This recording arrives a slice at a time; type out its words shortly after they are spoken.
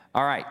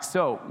All right,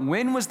 so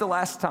when was the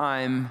last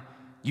time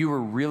you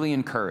were really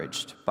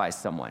encouraged by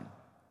someone?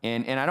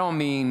 And I don't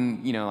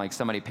mean, like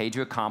somebody paid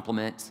you a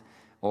compliment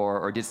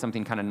or did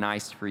something kind of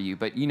nice for you,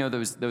 but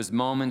those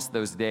moments,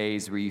 those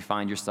days where you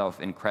find yourself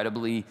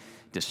incredibly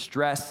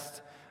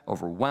distressed,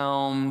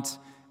 overwhelmed,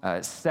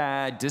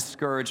 sad,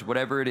 discouraged,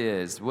 whatever it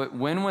is.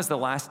 When was the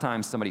last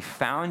time somebody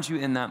found you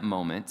in that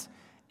moment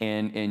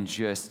and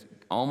just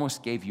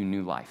almost gave you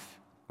new life?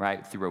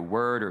 Right, through a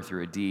word or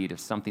through a deed of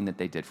something that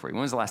they did for you.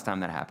 When was the last time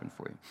that happened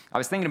for you? I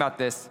was thinking about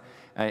this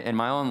in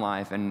my own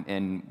life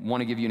and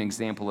want to give you an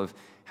example of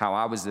how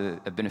I was a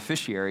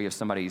beneficiary of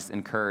somebody's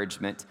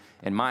encouragement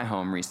in my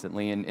home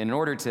recently. And in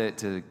order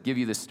to give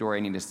you this story,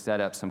 I need to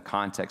set up some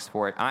context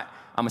for it.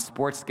 I'm a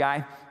sports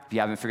guy. If you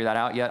haven't figured that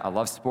out yet, I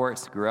love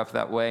sports, grew up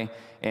that way.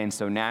 And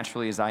so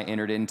naturally, as I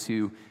entered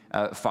into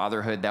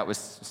fatherhood, that was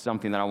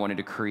something that I wanted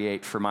to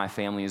create for my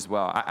family as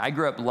well. I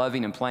grew up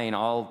loving and playing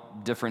all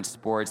different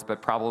sports,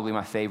 but probably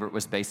my favorite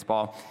was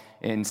baseball.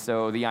 And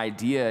so the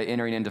idea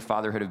entering into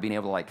fatherhood of being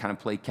able to kind of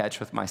play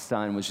catch with my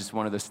son was just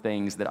one of those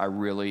things that I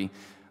really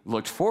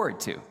looked forward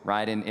to,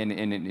 right? And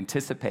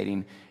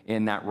anticipating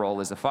in that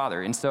role as a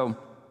father. And so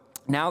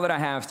now that I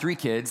have 3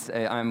 kids,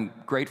 I'm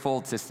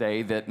grateful to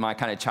say that my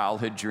kind of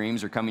childhood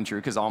dreams are coming true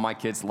because all my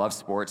kids love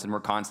sports and we're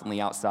constantly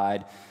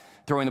outside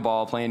throwing the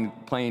ball,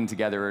 playing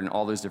together in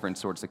all those different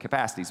sorts of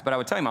capacities. But I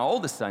would tell you, my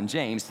oldest son,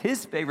 James,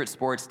 his favorite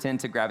sports tend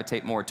to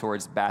gravitate more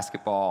towards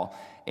basketball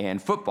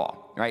and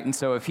football, right? And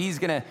so if he's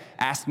gonna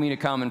ask me to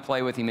come and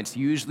play with him, it's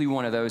usually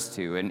one of those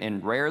two.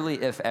 And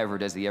rarely, if ever,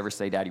 does he ever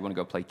say, "Dad, you wanna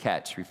go play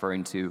catch?"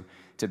 referring to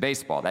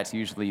baseball. That's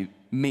usually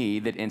me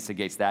that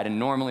instigates that. And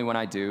normally when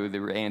I do,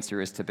 the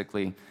answer is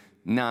typically,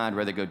 "Nah, I'd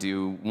rather go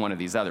do one of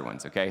these other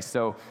ones," okay?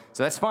 So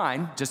that's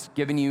fine, just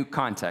giving you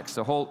context.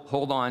 So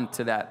hold on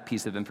to that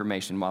piece of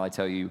information while I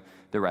tell you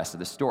the rest of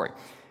the story.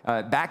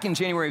 Back in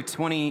January of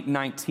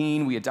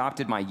 2019, we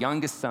adopted my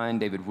youngest son,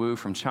 David Wu,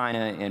 from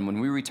China, and when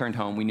we returned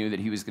home, we knew that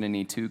he was gonna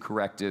need 2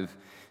 corrective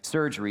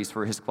surgeries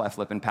for his cleft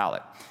lip and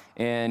palate.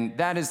 And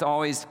that is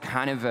always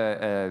kind of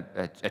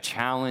a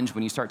challenge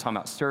when you start talking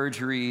about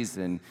surgeries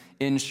and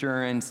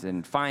insurance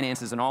and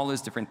finances and all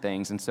those different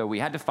things. And so we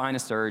had to find a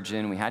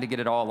surgeon, we had to get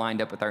it all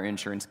lined up with our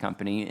insurance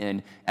company,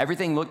 and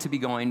everything looked to be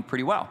going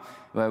pretty well.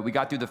 We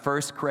got through the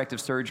first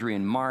corrective surgery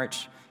in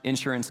March,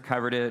 insurance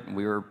covered it,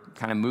 we were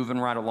kind of moving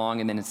right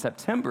along, and then in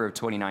September of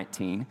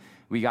 2019,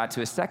 we got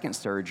to a second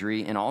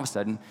surgery, and all of a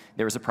sudden,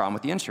 there was a problem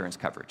with the insurance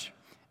coverage.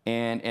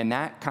 And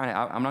that kind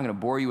of, I'm not gonna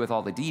bore you with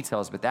all the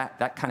details, but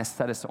that kind of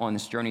set us on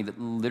this journey that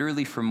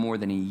literally for more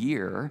than a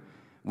year,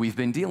 we've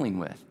been dealing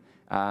with,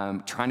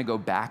 trying to go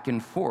back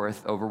and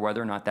forth over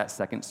whether or not that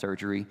second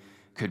surgery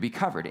could be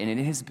covered. And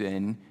it has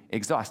been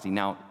exhausting.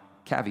 Now,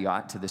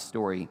 caveat to this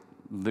story,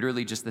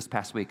 literally just this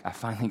past week, I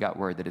finally got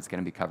word that it's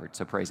gonna be covered,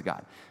 so praise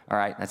God. All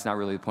right, that's not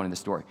really the point of the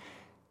story.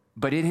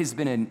 But it has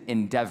been an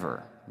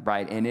endeavor,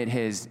 right? And it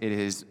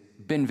has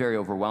been very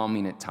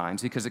overwhelming at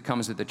times because it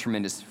comes with a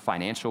tremendous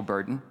financial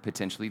burden.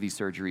 Potentially, these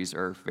surgeries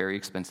are very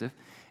expensive,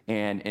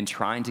 and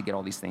trying to get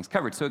all these things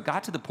covered. So it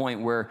got to the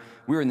point where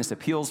we were in this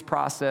appeals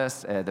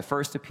process. The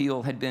first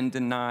appeal had been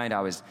denied.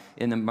 I was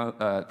in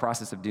the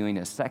process of doing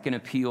a second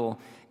appeal,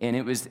 and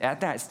it was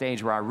at that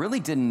stage where I really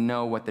didn't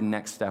know what the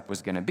next step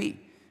was gonna be.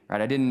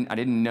 Right? I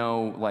didn't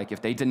know, like,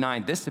 if they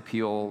denied this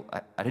appeal,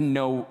 I didn't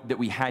know that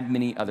we had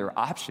many other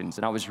options,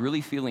 and I was really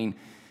feeling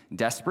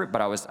desperate,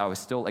 but I was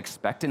still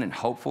expectant and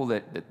hopeful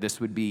that this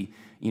would be,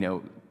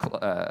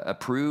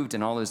 approved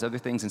and all those other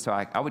things. And so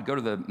I would go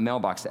to the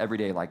mailbox every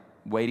day, like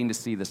waiting to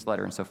see this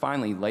letter. And so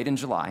finally, late in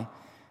July,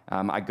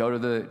 I go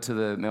to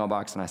the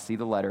mailbox and I see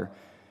the letter,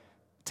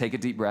 take a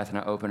deep breath, and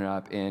I open it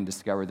up and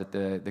discover that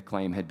the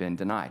claim had been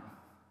denied.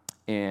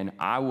 And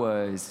I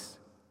was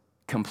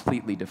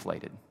completely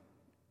deflated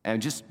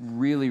and just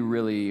really,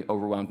 really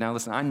overwhelmed. Now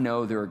listen, I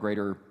know there are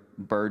greater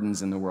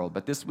burdens in the world,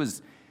 but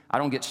I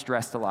don't get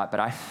stressed a lot,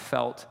 but I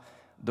felt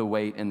the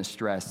weight and the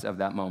stress of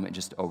that moment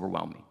just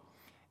overwhelm me.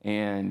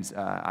 And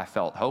I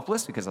felt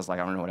hopeless because I was like,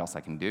 I don't know what else I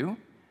can do.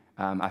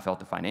 I felt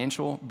the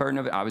financial burden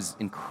of it. I was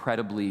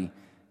incredibly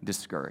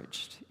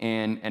discouraged.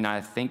 And I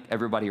think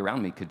everybody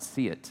around me could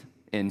see it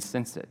and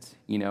sense it.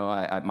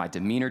 My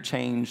demeanor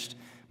changed,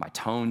 my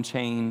tone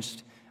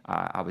changed,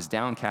 I was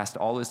downcast,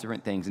 all those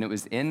different things. And it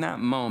was in that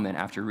moment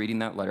after reading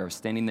that letter, I was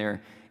standing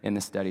there in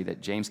the study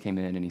that James came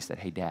in and he said,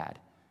 "Hey, Dad,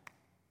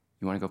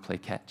 you wanna go play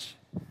catch?"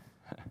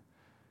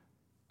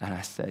 And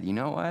I said, "You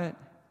know what?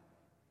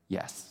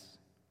 Yes."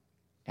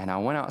 And I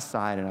went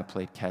outside and I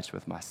played catch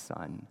with my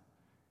son,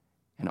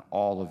 and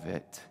all of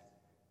it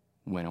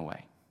went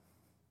away.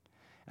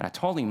 And I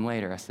told him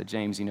later, I said,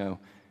 "James,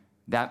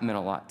 that meant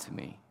a lot to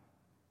me.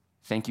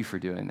 Thank you for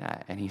doing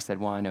that." And he said,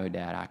 "Well, I know,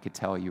 Dad, I could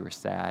tell you were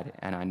sad,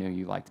 and I knew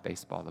you liked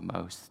baseball the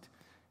most.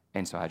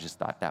 And so I just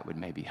thought that would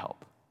maybe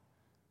help."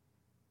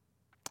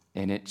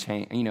 And it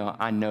changed.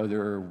 I know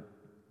there are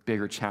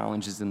bigger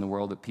challenges in the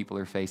world that people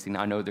are facing.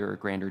 I know there are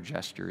grander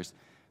gestures,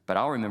 but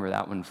I'll remember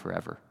that one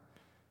forever,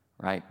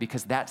 right?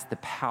 Because that's the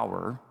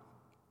power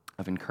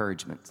of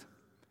encouragement,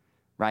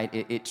 right?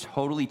 It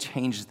totally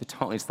changes the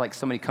tone. It's like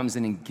somebody comes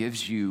in and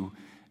gives you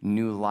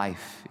new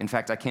life. In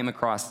fact, I came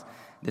across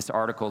this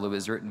article that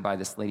was written by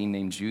this lady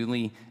named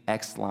Julie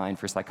Exline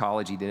for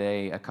Psychology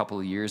Today a couple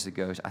of years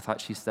ago. I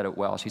thought she said it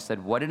well. She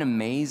said, "What an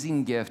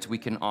amazing gift we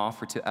can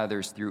offer to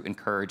others through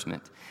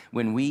encouragement.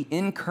 When we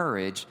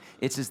encourage,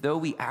 it's as though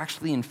we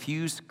actually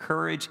infuse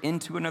courage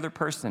into another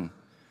person.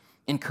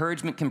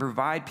 Encouragement can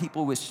provide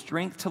people with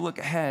strength to look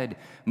ahead,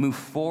 move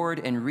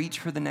forward, and reach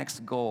for the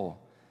next goal.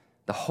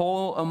 The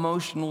whole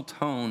emotional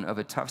tone of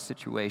a tough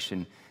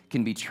situation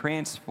can be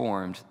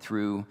transformed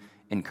through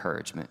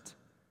encouragement.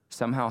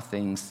 Somehow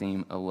things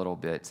seem a little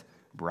bit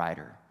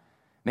brighter."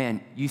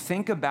 Man, you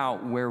think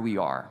about where we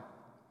are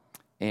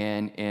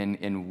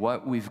and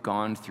what we've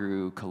gone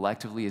through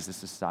collectively as a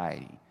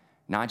society,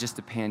 not just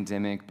the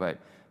pandemic, but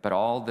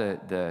all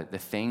the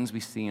things we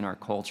see in our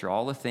culture,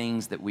 all the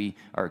things that we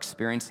are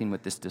experiencing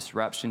with this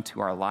disruption to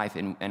our life.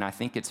 And I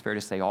think it's fair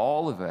to say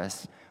all of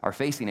us are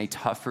facing a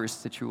tougher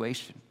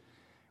situation,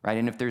 right?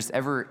 And if there's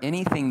ever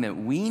anything that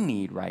we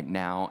need right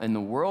now and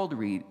the world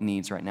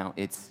needs right now,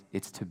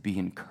 it's to be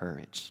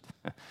encouraged.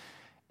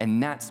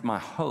 And that's my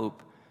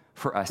hope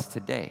for us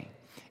today.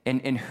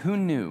 And who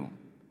knew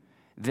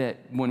that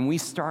when we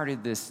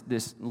started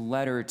this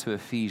letter to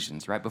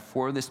Ephesians, right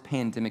before this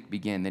pandemic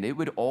began, that it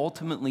would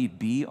ultimately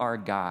be our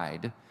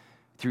guide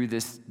through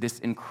this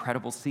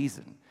incredible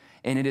season.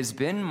 And it has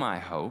been my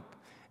hope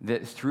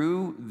that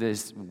through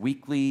this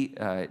weekly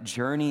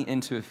journey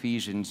into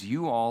Ephesians,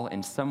 you all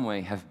in some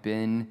way have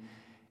been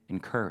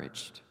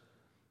encouraged,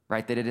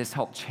 right? That it has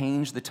helped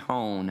change the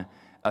tone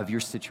of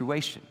your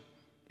situation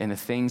and the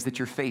things that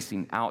you're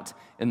facing out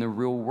in the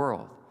real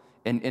world.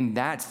 And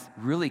that's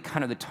really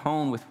kind of the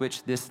tone with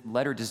which this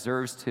letter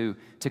deserves to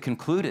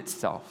conclude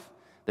itself.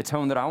 The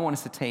tone that I want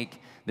us to take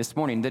this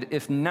morning, that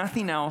if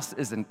nothing else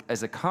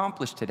is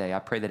accomplished today, I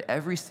pray that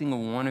every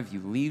single one of you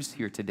leaves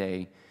here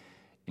today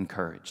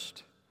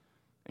encouraged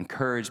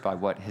by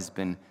what has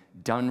been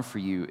done for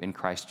you in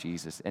Christ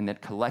Jesus, and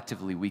that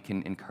collectively we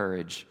can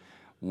encourage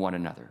one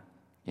another.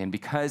 And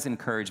because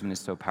encouragement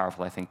is so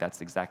powerful, I think that's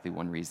exactly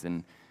one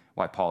reason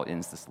why Paul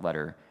ends this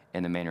letter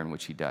in the manner in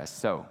which he does.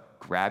 So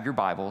grab your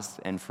Bibles,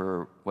 and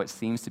for what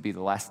seems to be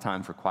the last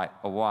time for quite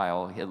a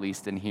while, at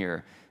least in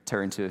here,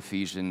 turn to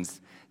Ephesians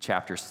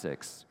chapter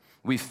 6.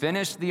 We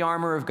finished the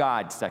armor of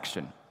God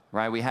section,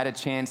 right? We had a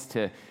chance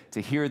to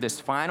hear this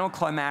final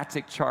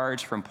climactic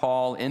charge from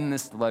Paul in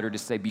this letter to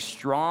say, be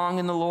strong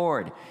in the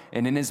Lord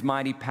and in his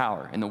mighty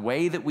power. And the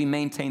way that we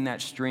maintain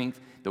that strength,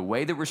 the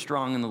way that we're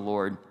strong in the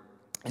Lord,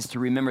 is to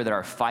remember that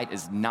our fight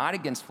is not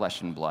against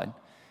flesh and blood,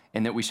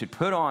 and that we should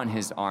put on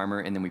his armor,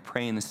 and then we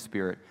pray in the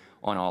Spirit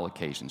on all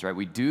occasions, right?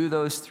 We do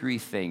those three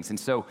things. And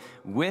so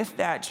with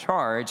that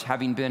charge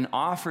having been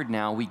offered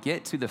now, we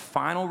get to the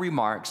final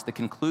remarks, the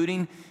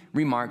concluding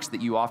remarks that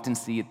you often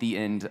see at the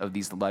end of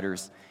these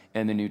letters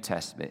in the New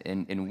Testament.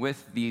 And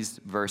with these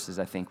verses,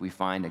 I think we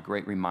find a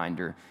great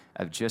reminder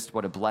of just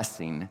what a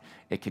blessing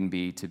it can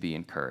be to be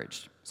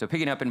encouraged. So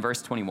picking up in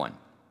verse 21.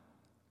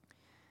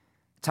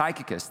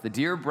 Tychicus, the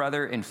dear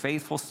brother and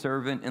faithful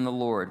servant in the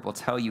Lord, will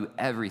tell you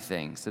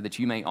everything so that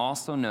you may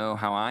also know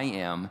how I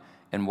am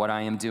and what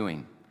I am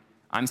doing.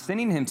 I'm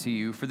sending him to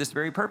you for this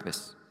very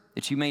purpose,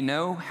 that you may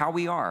know how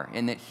we are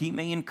and that he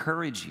may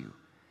encourage you.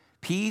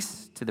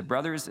 Peace to the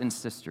brothers and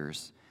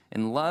sisters,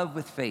 and love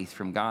with faith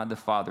from God the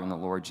Father and the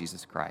Lord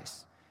Jesus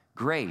Christ.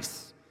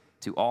 Grace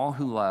to all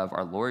who love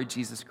our Lord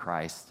Jesus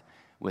Christ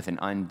with an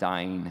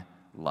undying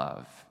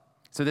love.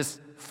 So this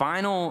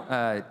final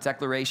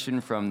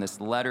declaration from this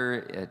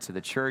letter to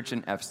the church in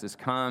Ephesus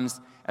comes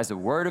as a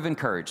word of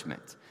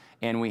encouragement.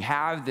 And we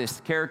have this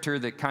character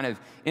that kind of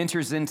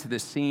enters into the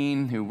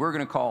scene who we're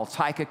going to call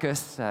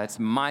Tychicus. It's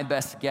my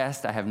best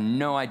guess. I have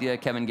no idea.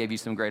 Kevin gave you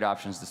some great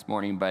options this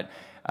morning, but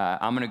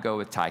I'm going to go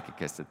with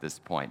Tychicus at this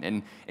point.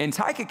 And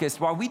Tychicus,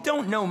 while we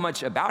don't know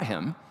much about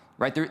him,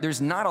 right,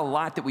 there's not a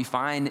lot that we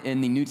find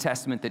in the New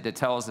Testament that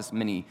tells us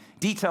many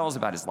details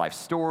about his life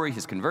story,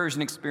 his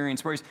conversion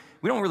experience. We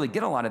don't really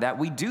get a lot of that.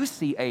 We do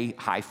see a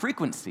high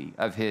frequency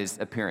of his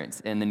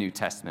appearance in the New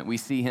Testament. We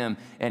see him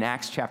in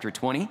Acts chapter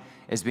 20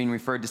 as being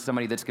referred to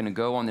somebody that's going to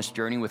go on this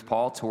journey with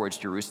Paul towards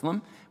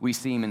Jerusalem. We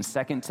see him in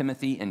 2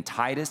 Timothy and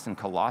Titus and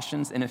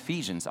Colossians and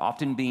Ephesians,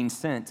 often being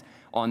sent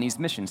on these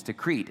missions to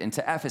Crete and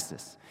to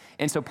Ephesus.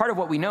 And so part of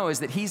what we know is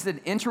that he's an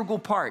integral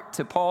part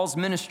to Paul's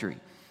ministry.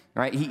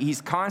 Right?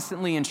 He's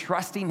constantly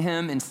entrusting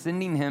him and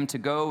sending him to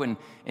go and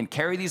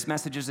carry these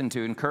messages and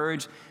to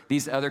encourage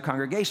these other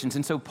congregations.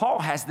 And so Paul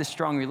has this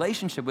strong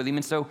relationship with him.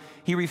 And so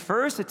he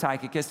refers to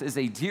Tychicus as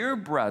a dear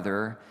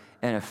brother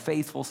and a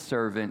faithful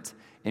servant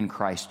in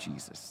Christ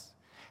Jesus.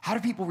 How do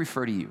people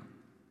refer to you?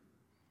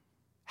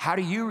 How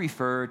do you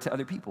refer to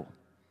other people?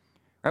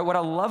 Right? What I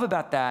love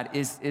about that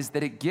is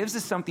that it gives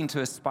us something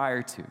to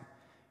aspire to.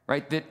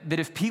 Right? That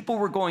if people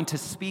were going to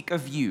speak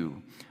of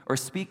you or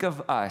speak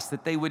of us,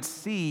 that they would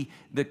see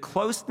the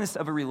closeness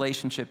of a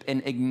relationship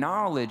and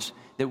acknowledge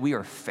that we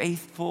are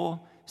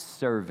faithful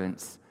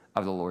servants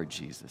of the Lord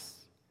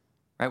Jesus.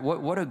 Right?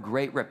 What a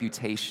great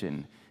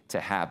reputation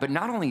to have. But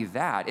not only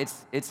that,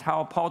 it's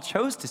how Paul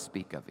chose to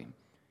speak of him,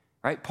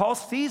 right? Paul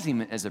sees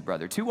him as a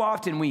brother. Too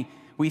often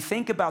we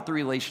think about the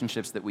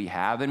relationships that we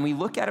have and we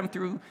look at them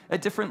through a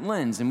different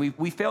lens, and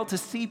we fail to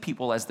see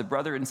people as the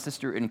brother and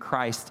sister in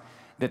Christ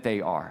that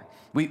they are.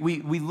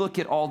 We look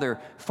at all their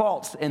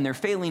faults and their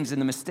failings and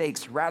the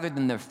mistakes rather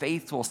than the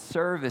faithful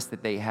service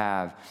that they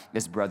have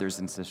as brothers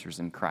and sisters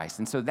in Christ.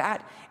 And so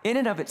that in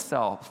and of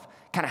itself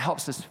kind of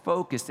helps us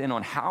focus in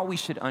on how we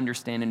should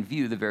understand and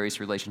view the various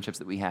relationships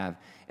that we have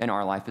in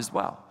our life as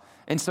well.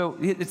 And so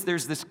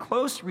there's this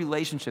close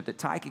relationship that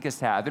Tychicus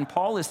have, and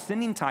Paul is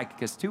sending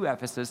Tychicus to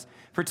Ephesus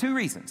for two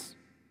reasons,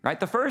 right?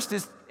 The first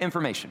is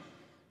information,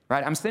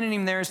 right? I'm sending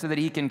him there so that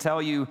he can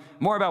tell you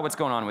more about what's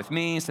going on with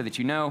me, so that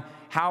you know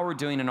how we're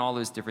doing and all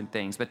those different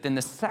things. But then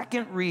the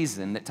second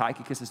reason that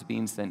Tychicus is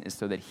being sent is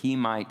so that he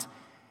might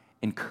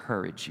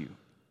encourage you.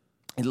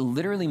 It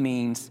literally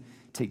means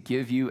to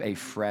give you a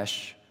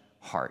fresh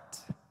heart.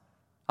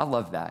 I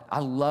love that. I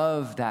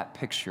love that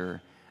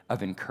picture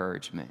of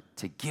encouragement,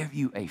 to give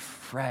you a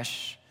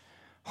fresh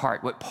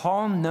heart. What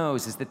Paul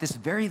knows is that this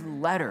very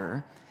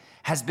letter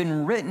has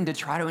been written to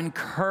try to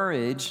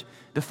encourage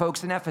the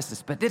folks in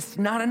Ephesus, but it's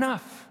not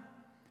enough.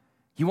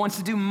 He wants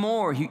to do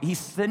more. He's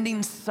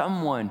sending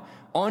someone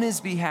on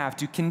his behalf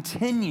to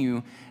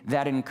continue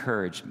that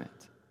encouragement.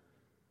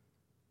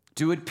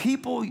 Would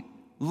people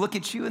look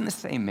at you in the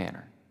same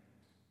manner?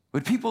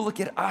 Would people look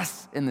at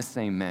us in the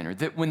same manner?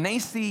 That when they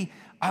see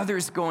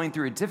others going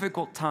through a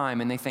difficult time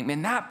and they think,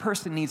 man, that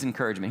person needs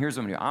encouragement. Here's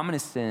what I'm gonna do. I'm gonna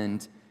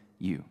send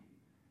you,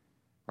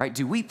 right?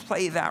 Do we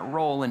play that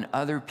role in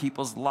other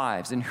people's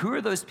lives? And who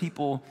are those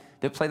people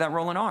that play that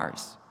role in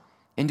ours?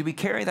 And do we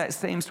carry that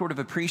same sort of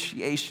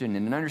appreciation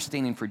and an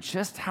understanding for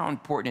just how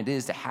important it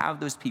is to have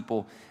those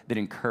people that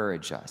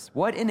encourage us?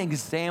 What an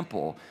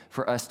example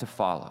for us to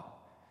follow,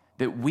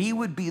 that we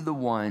would be the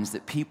ones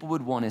that people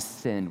would want to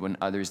send when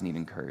others need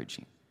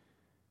encouraging.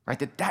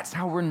 Right? That's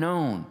how we're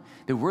known.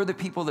 That we're the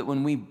people that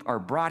when we are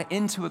brought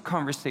into a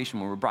conversation,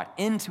 when we're brought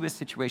into a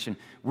situation,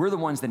 we're the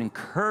ones that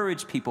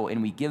encourage people and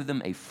we give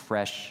them a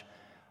fresh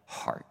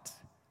heart.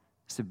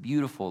 It's a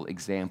beautiful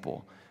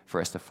example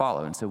for us to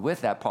follow. And so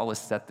with that, Paul has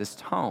set this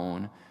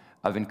tone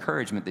of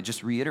encouragement that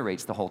just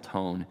reiterates the whole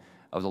tone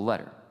of the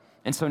letter.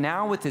 And so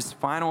now with his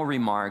final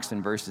remarks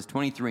in verses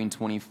 23 and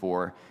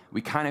 24,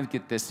 we kind of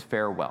get this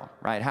farewell,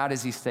 right? How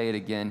does he say it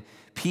again?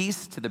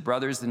 Peace to the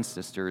brothers and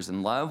sisters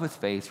and love with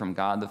faith from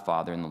God the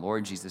Father and the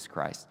Lord Jesus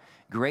Christ.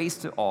 Grace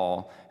to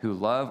all who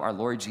love our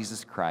Lord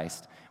Jesus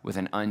Christ with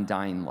an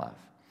undying love.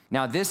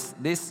 Now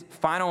this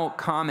final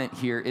comment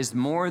here is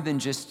more than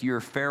just your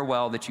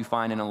farewell that you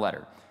find in a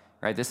letter,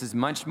 right? This is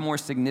much more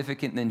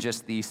significant than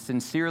just the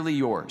sincerely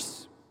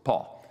yours,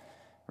 Paul,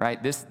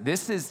 right?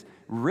 This is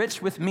rich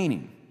with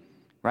meaning.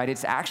 Right?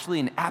 It's actually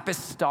an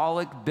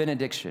apostolic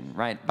benediction,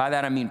 right? By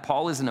that I mean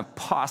Paul is an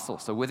apostle,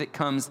 so with it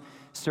comes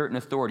certain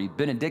authority.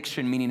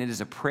 Benediction meaning it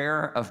is a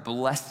prayer of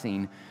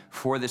blessing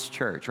for this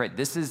church, right?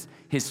 This is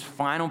his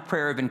final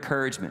prayer of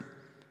encouragement,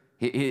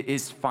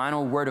 his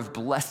final word of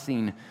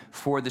blessing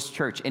for this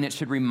church. And it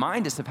should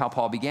remind us of how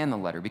Paul began the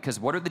letter, because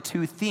what are the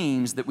two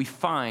themes that we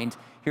find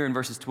here in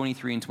verses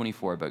 23 and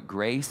 24? But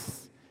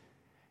grace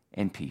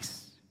and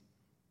peace.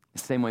 The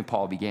same way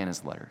Paul began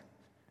his letter.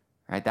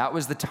 Right? That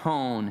was the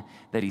tone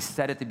that he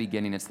set at the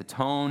beginning. It's the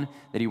tone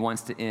that he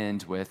wants to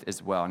end with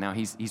as well. Now,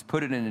 he's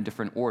put it in a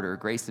different order.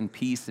 Grace and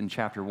peace in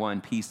chapter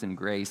 1, peace and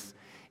grace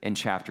in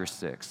chapter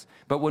 6.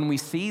 But when we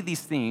see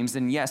these themes,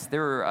 and yes,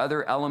 there are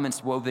other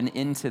elements woven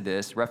into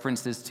this,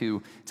 references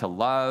to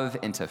love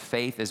and to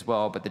faith as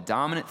well, but the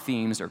dominant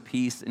themes are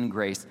peace and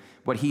grace.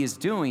 What he is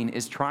doing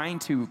is trying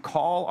to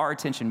call our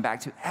attention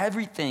back to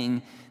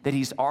everything that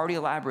he's already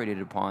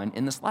elaborated upon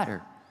in this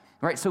letter.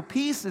 Right, so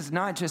peace is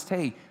not just,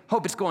 hey,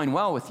 hope it's going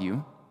well with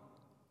you,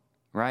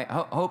 right?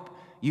 Hope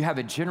you have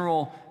a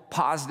general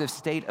positive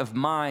state of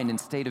mind and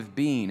state of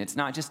being. It's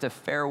not just a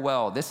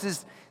farewell. This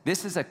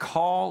is a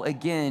call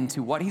again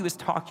to what he was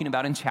talking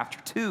about in chapter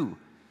 2,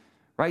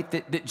 right?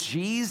 That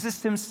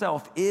Jesus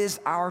himself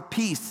is our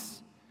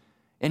peace.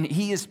 And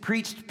he has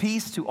preached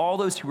peace to all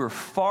those who are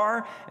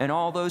far and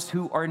all those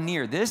who are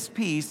near. This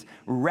peace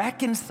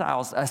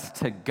reconciles us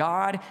to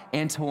God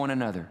and to one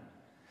another.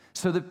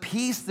 So the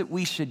peace that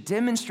we should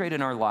demonstrate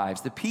in our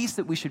lives, the peace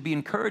that we should be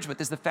encouraged with,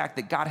 is the fact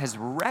that God has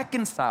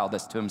reconciled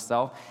us to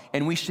himself,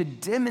 and we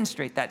should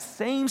demonstrate that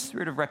same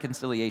spirit of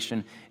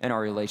reconciliation in our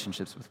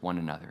relationships with one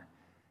another.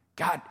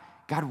 God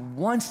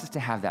wants us to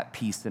have that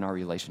peace in our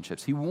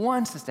relationships. He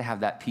wants us to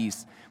have that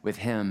peace with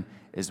him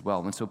as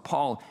well. And so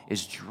Paul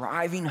is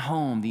driving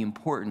home the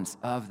importance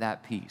of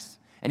that peace,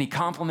 and he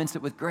complements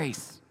it with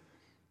grace.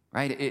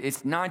 Right?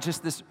 It's not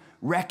just this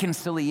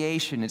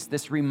reconciliation, it's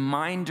this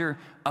reminder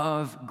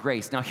of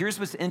grace. Now, here's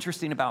what's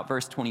interesting about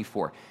verse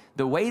 24.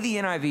 The way the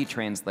NIV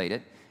translate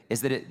it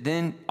is that it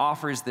then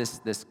offers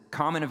this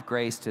comment of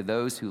grace to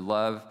those who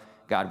love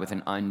God with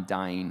an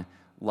undying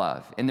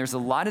love. And there's a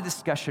lot of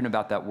discussion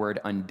about that word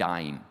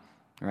undying.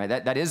 Right?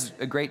 That is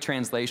a great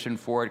translation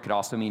for it. It could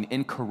also mean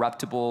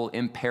incorruptible,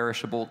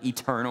 imperishable,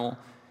 eternal.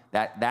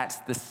 That's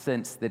the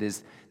sense that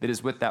is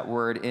with that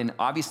word. And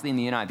obviously in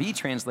the NIV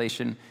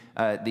translation,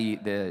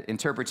 the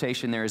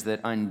interpretation there is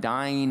that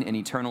undying and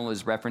eternal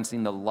is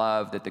referencing the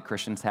love that the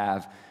Christians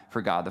have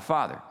for God the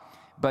Father.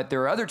 But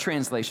there are other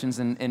translations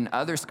and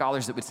other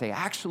scholars that would say,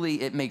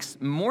 actually, it makes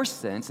more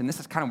sense, and this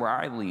is kind of where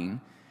I lean,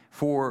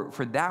 for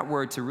that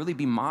word to really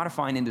be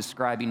modifying and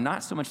describing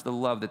not so much the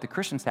love that the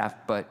Christians have,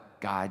 but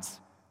God's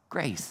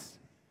grace,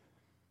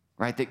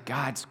 right? That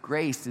God's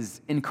grace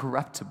is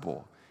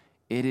incorruptible.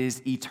 It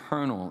is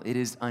eternal. It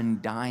is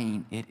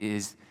undying. It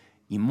is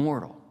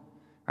immortal.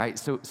 Right?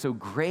 So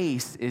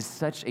grace is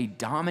such a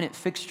dominant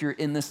fixture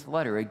in this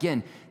letter.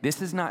 Again,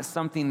 this is not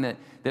something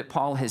that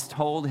Paul has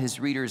told his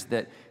readers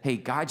that, hey,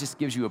 God just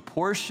gives you a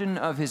portion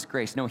of his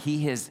grace. No,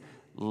 he has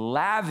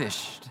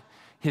lavished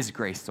his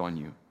grace on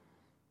you.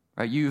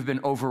 Right? You've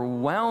been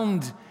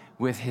overwhelmed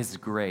with his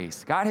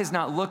grace. God has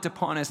not looked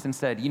upon us and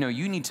said,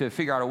 you need to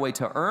figure out a way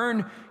to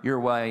earn your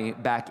way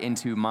back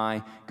into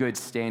my good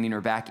standing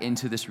or back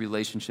into this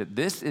relationship.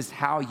 This is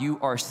how you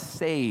are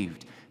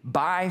saved.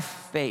 By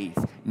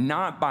faith,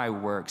 not by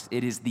works.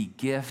 It is the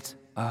gift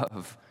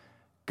of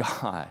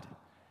God.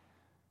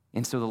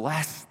 And so the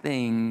last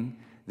thing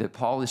that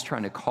Paul is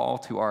trying to call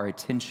to our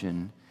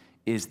attention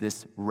is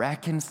this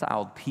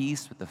reconciled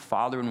peace with the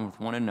Father and with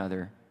one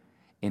another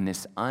in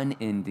this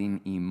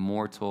unending,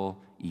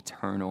 immortal,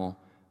 eternal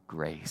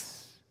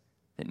grace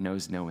that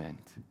knows no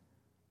end.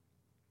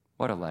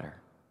 What a letter.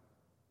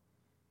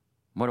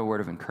 What a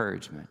word of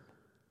encouragement.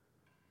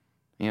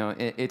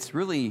 It's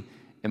really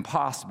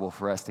impossible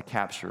for us to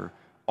capture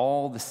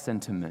all the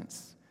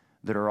sentiments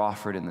that are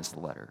offered in this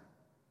letter.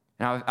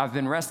 Now, I've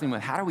been wrestling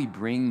with how do we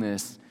bring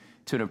this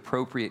to an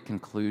appropriate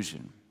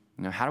conclusion?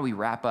 How do we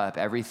wrap up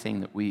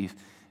everything that we've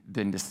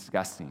been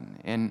discussing?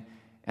 And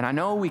I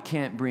know we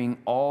can't bring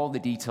all the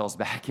details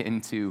back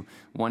into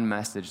one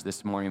message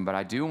this morning, but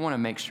I do want to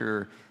make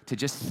sure to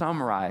just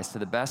summarize to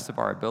the best of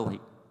our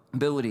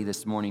ability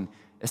this morning,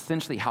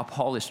 essentially how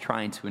Paul is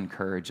trying to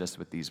encourage us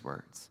with these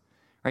words.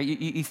 Right?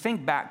 You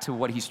think back to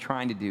what he's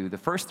trying to do. The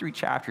first 3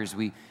 chapters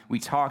we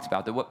talked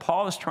about, that what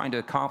Paul is trying to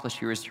accomplish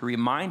here is to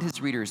remind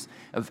his readers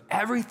of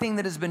everything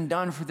that has been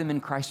done for them in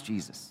Christ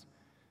Jesus.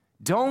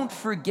 Don't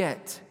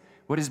forget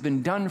what has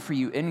been done for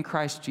you in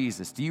Christ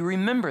Jesus. Do you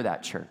remember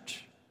that,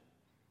 church?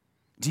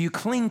 Do you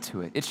cling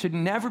to it? It should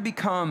never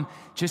become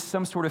just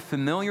some sort of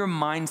familiar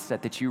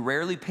mindset that you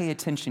rarely pay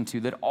attention to,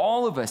 that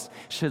all of us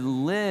should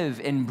live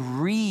and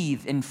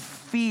breathe and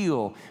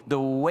feel the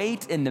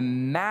weight and the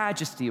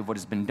majesty of what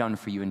has been done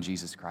for you in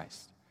Jesus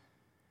Christ.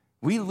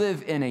 We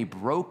live in a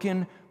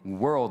broken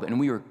world, and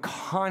we are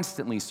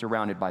constantly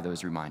surrounded by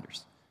those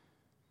reminders.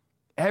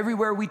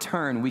 Everywhere we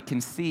turn, we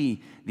can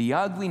see the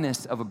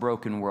ugliness of a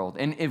broken world.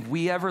 And if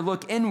we ever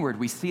look inward,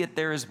 we see it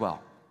there as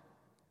well.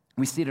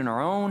 We see it in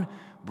our own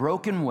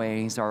broken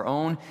ways, our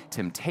own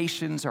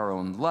temptations, our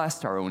own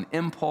lust, our own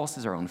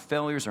impulses, our own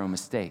failures, our own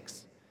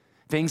mistakes.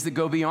 Things that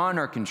go beyond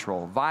our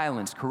control,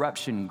 violence,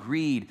 corruption,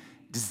 greed,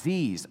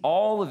 disease,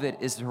 all of it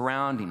is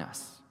surrounding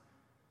us.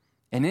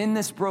 And in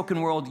this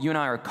broken world, you and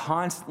I are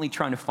constantly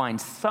trying to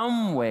find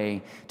some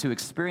way to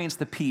experience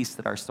the peace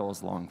that our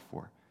souls long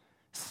for.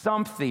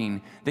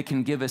 Something that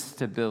can give us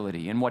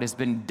stability. And what has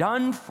been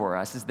done for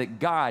us is that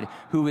God,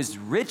 who is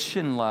rich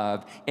in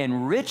love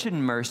and rich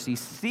in mercy,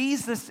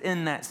 sees us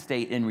in that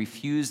state and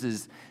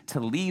refuses to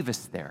leave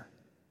us there.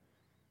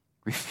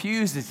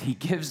 Refuses. He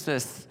gives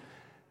us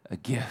a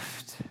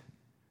gift.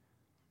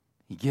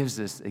 He gives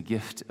us a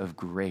gift of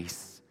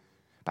grace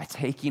by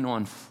taking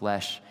on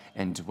flesh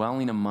and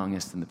dwelling among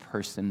us in the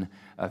person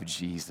of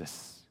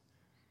Jesus.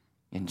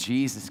 And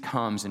Jesus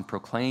comes and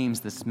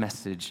proclaims this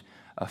message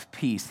of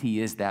peace. He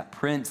is that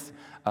Prince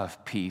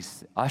of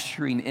Peace,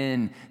 ushering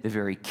in the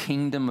very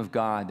kingdom of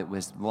God that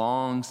was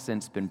long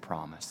since been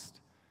promised.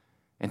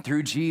 And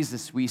through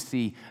Jesus, we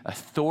see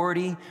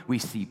authority, we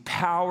see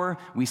power,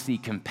 we see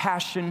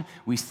compassion,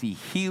 we see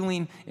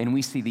healing, and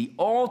we see the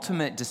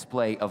ultimate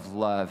display of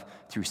love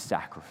through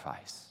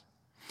sacrifice.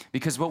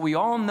 Because what we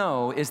all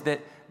know is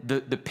that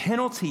the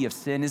penalty of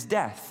sin is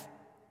death.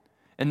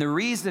 And the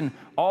reason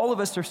all of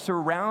us are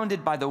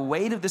surrounded by the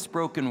weight of this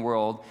broken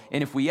world,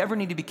 and if we ever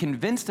need to be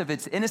convinced of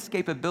its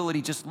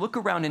inescapability, just look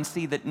around and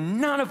see that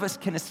none of us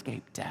can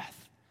escape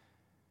death.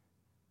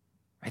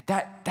 Right?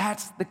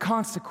 That's the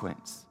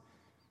consequence.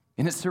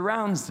 And it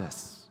surrounds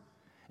us.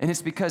 And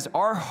it's because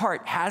our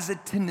heart has a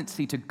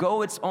tendency to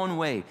go its own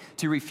way,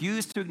 to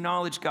refuse to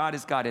acknowledge God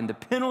as God. And the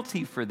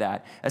penalty for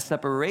that, a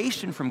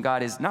separation from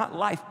God, is not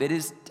life, it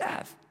is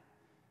death.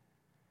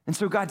 And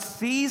so God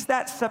sees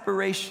that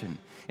separation.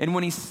 And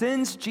when he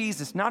sends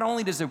Jesus, not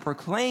only does he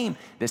proclaim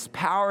this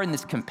power and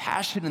this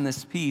compassion and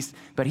this peace,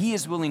 but he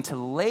is willing to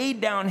lay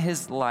down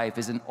his life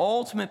as an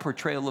ultimate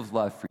portrayal of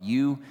love for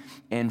you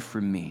and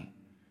for me.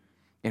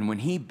 And when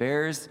he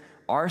bears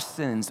our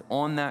sins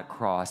on that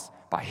cross,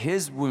 by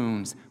his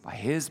wounds, by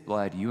his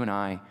blood, you and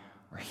I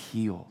are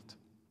healed.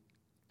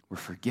 We're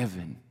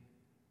forgiven.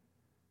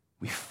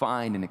 We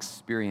find and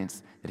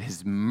experience that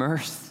his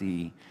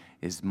mercy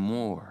is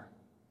more.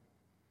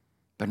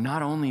 But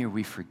not only are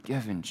we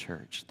forgiven,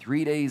 church,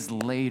 3 days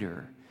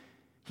later,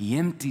 he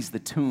empties the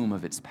tomb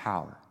of its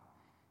power.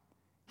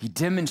 He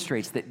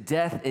demonstrates that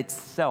death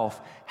itself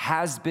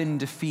has been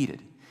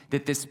defeated,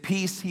 that this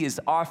peace he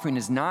is offering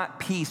is not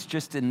peace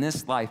just in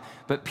this life,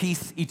 but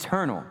peace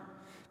eternal,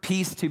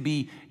 peace to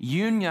be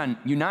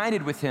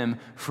united with him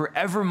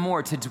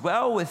forevermore, to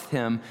dwell with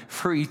him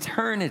for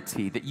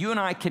eternity, that you and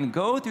I can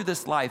go through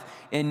this life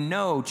and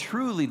know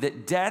truly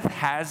that death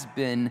has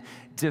been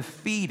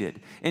defeated.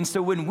 And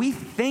so when we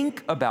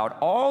think about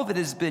all that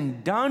has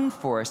been done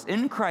for us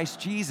in Christ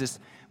Jesus,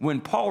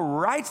 when Paul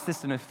writes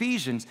this in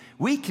Ephesians,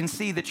 we can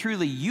see that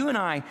truly you and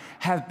I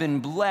have been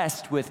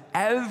blessed with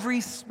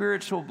every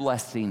spiritual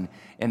blessing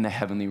in the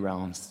heavenly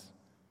realms.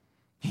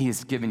 He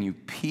has given you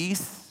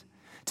peace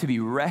to be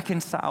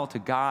reconciled to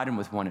God and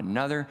with one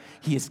another.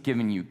 He has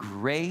given you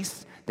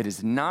grace that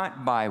is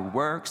not by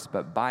works,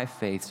 but by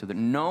faith, so that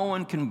no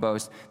one can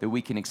boast, that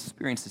we can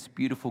experience this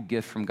beautiful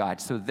gift from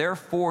God. So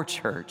therefore,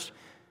 church,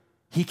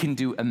 he can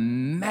do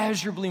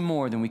immeasurably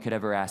more than we could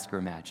ever ask or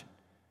imagine.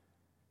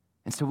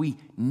 And so we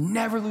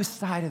never lose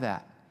sight of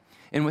that.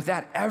 And with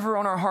that ever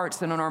on our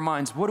hearts and on our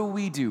minds, what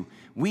do?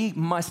 We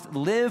must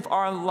live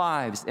our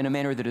lives in a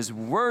manner that is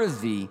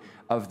worthy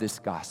of this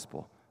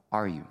gospel.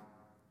 Are you?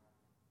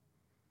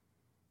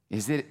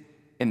 Is it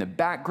in the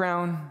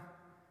background?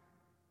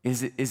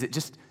 Is it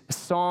just a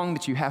song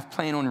that you have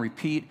playing on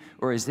repeat?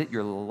 Or is it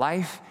your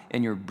life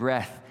and your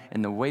breath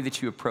and the way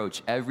that you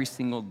approach every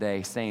single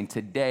day, saying,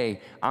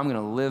 today I'm going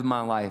to live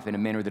my life in a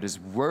manner that is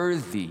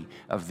worthy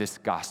of this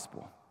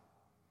gospel?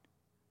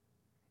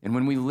 And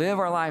when we live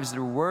our lives that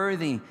are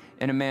worthy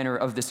in a manner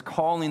of this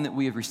calling that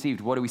we have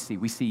received, what do we see?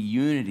 We see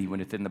unity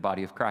within the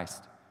body of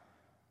Christ.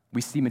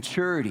 We see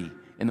maturity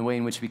in the way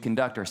in which we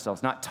conduct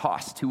ourselves, not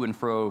tossed to and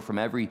fro from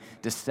every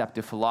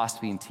deceptive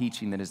philosophy and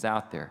teaching that is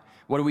out there.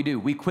 What do?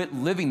 We quit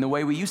living the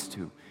way we used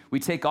to. We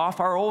take off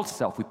our old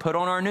self. We put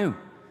on our new.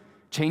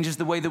 Changes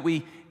the way that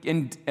we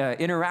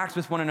interact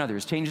with one another.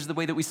 It changes the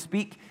way that we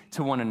speak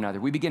to one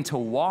another. We begin to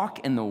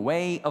walk in the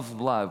way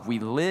of love. We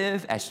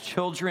live as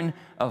children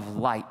of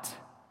light.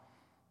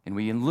 And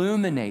we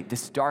illuminate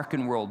this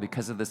darkened world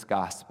because of this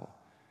gospel.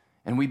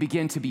 And we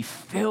begin to be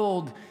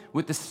filled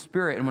with the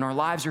Spirit. And when our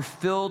lives are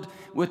filled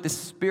with the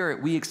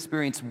Spirit, we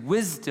experience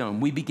wisdom.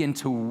 We begin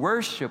to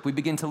worship. We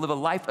begin to live a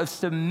life of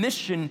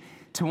submission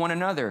to one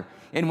another.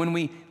 And when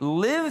we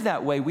live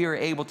that way, we are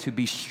able to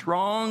be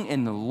strong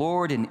in the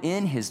Lord and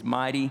in his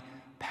mighty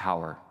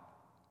power.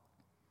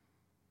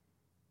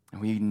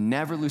 And we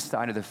never lose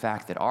sight of the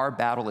fact that our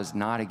battle is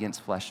not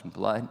against flesh and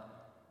blood.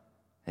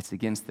 It's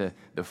against the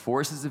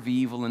forces of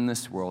evil in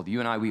this world. You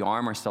and I, we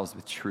arm ourselves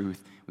with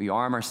truth. We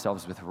arm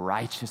ourselves with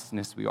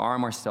righteousness. We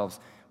arm ourselves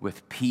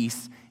with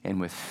peace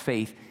and with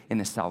faith in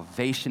the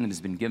salvation that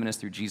has been given us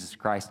through Jesus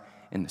Christ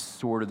and the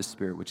sword of the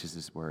Spirit, which is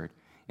his word.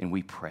 And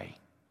we pray.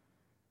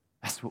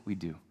 That's what we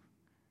do.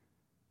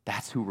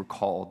 That's who we're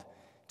called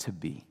to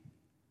be.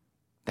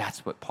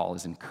 That's what Paul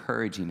is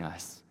encouraging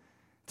us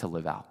to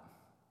live out.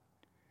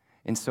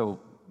 And so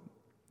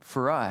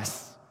for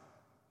us,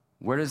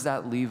 where does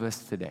that leave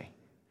us today?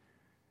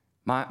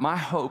 My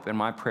hope and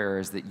my prayer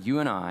is that you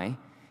and I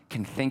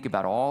can think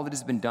about all that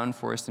has been done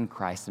for us in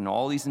Christ and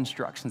all these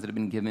instructions that have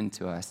been given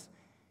to us,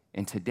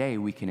 and today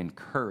we can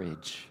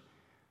encourage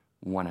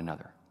one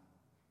another.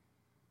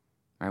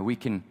 All right, we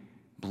can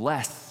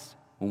bless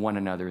one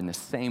another in the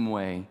same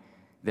way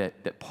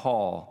that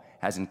Paul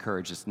has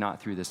encouraged us,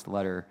 not through this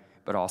letter,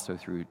 but also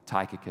through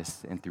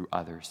Tychicus and through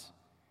others.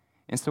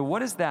 And so what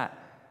does that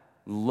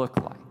look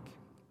like?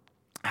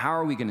 How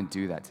are we going to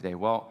do that today?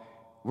 Well,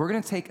 we're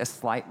going to take a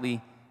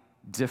slightly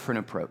different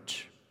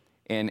approach.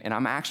 And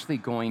I'm actually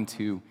going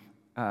to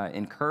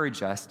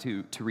encourage us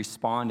to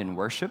respond in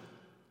worship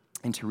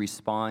and to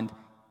respond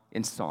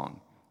in song.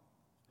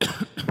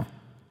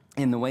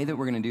 And the way that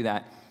we're going to do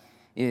that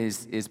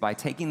is by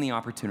taking the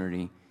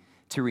opportunity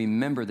to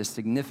remember the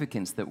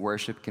significance that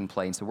worship can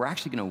play. And so we're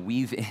actually going to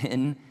weave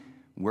in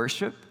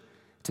worship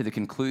to the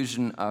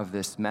conclusion of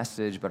this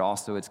message, but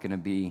also it's going to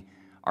be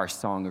our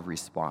song of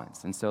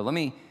response. And so let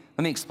me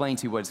explain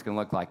to you what it's going to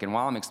look like. And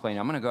while I'm explaining,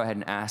 I'm going to go ahead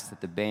and ask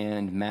that the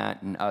band,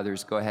 Matt, and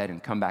others go ahead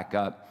and come back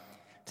up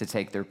to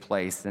take their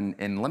place.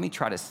 And let me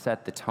try to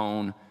set the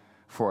tone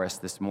for us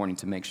this morning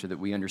to make sure that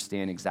we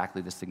understand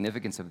exactly the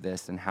significance of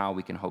this and how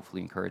we can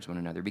hopefully encourage one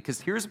another. Because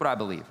here's what I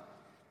believe.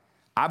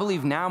 I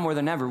believe now more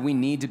than ever we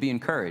need to be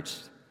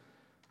encouraged,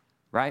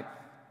 right?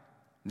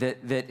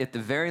 That at the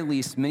very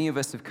least, many of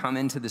us have come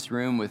into this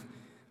room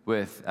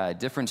with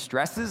different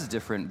stresses,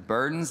 different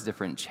burdens,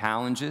 different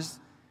challenges.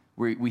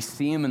 We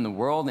see them in the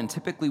world, and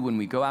typically when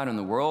we go out in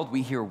the world,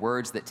 we hear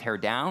words that tear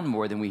down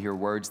more than we hear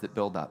words that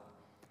build up.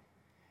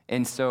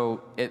 And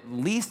so at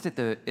least at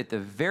the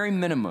very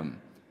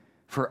minimum,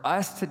 for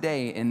us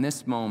today in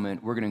this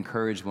moment, we're going to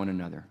encourage one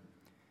another.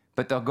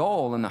 But the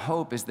goal and the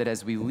hope is that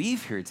as we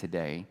leave here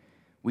today,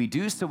 we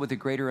do so with a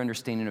greater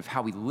understanding of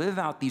how we live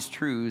out these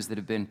truths that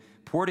have been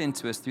poured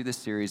into us through this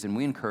series, and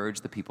we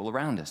encourage the people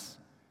around us.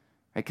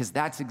 Right? Because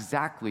that's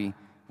exactly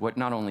what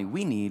not only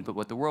we need, but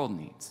what the world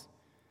needs.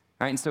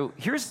 All right, and so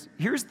here's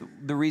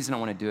the reason I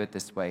want to do it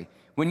this way.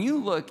 When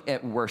you look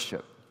at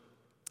worship,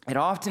 it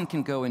often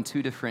can go in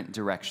two different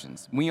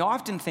directions. We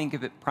often think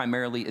of it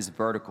primarily as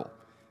vertical,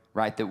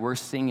 right? That we're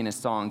singing a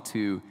song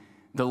to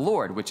the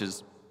Lord, which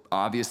is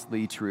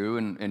obviously true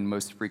and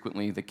most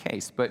frequently the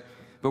case. But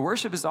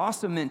worship is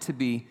also meant to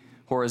be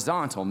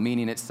horizontal,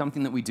 meaning it's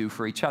something that we do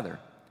for each other,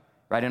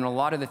 right? And a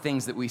lot of the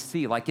things that we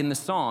see, like in the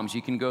Psalms,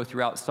 you can go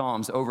throughout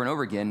Psalms over and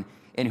over again,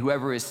 and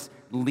whoever is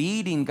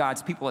leading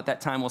God's people at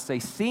that time will say,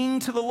 "Sing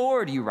to the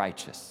Lord, you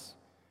righteous,"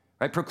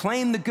 right?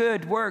 Proclaim the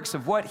good works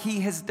of what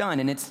he has done.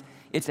 And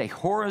it's a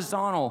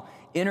horizontal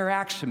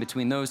interaction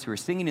between those who are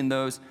singing and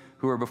those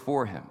who are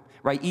before him,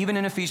 right? Even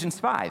in Ephesians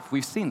 5,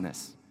 we've seen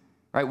this,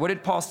 right? What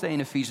did Paul say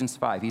in Ephesians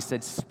 5? He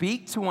said,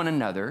 "Speak to one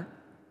another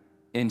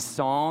in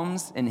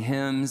psalms and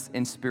hymns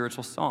and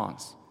spiritual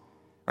songs,"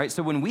 right?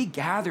 So when we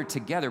gather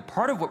together,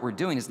 part of what we're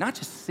doing is not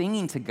just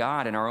singing to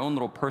God in our own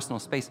little personal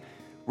space,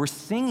 we're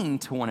singing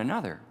to one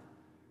another.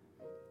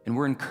 And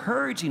we're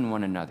encouraging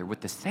one another with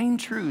the same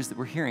truths that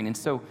we're hearing. And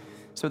so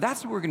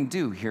that's what we're gonna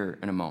do here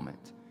in a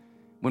moment.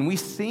 When we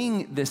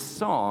sing this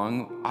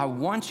song, I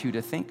want you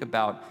to think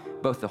about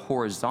both the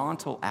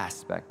horizontal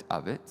aspect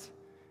of it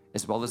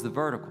as well as the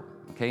vertical,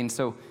 okay? And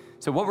so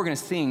what we're gonna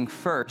sing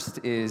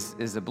first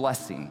is a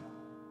blessing.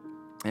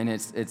 And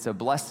it's a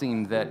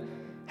blessing that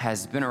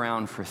has been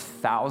around for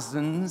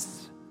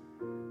thousands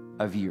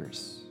of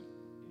years.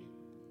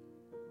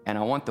 And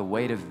I want the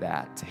weight of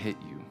that to hit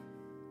you.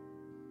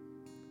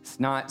 It's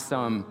not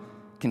some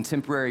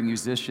contemporary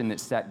musician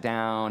that sat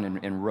down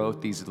and wrote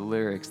these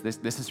lyrics.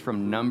 This is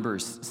from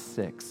Numbers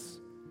 6.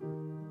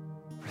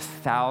 For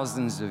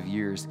thousands of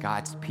years,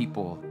 God's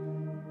people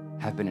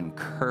have been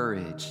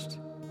encouraged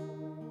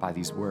by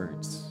these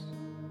words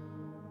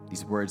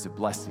of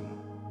blessing.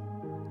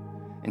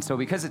 And so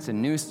because it's a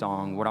new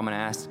song, what I'm gonna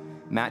ask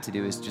Matt to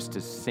do is just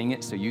to sing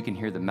it so you can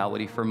hear the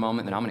melody for a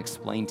moment, then I'm gonna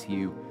explain to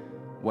you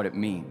what it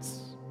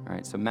means. All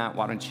right, so Matt,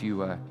 why don't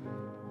you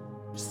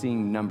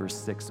sing Numbers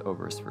 6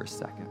 over us for a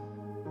second.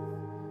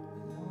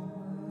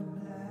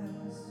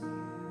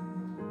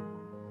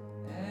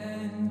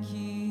 And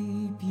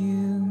keep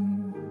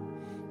you,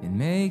 and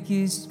make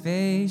his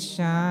face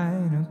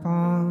shine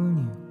upon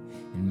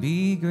you, and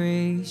be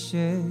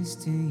gracious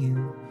to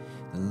you.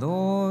 The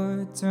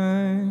Lord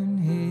turn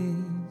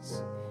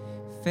his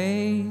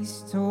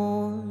face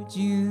toward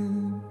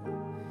you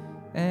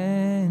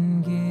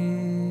and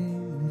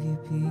give you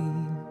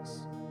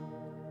peace.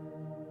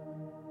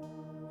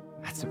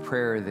 That's a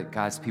prayer that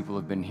God's people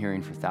have been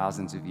hearing for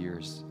thousands of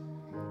years.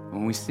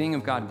 When we sing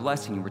of God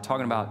blessing you, we're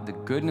talking about the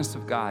goodness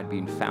of God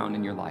being found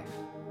in your life.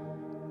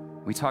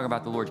 We talk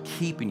about the Lord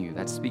keeping you.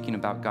 That's speaking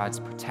about God's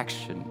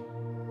protection,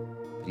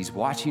 that he's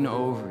watching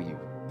over you.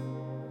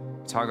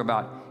 We talk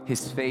about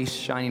his face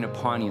shining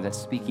upon you. That's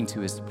speaking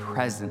to his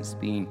presence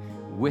being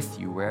with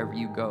you wherever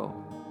you go.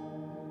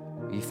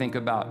 You think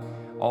about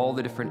all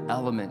the different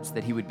elements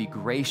that he would be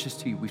gracious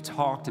to you. We've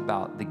talked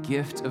about the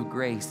gift of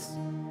grace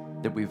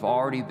that we've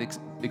already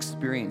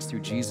experienced through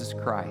Jesus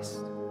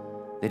Christ.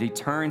 That he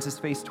turns his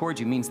face towards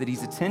you means that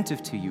he's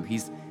attentive to you.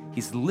 He's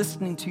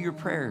listening to your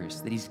prayers,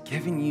 that he's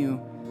giving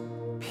you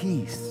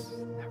peace,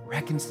 that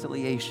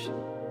reconciliation.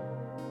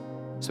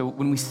 So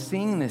when we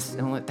sing this,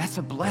 that's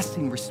a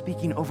blessing. We're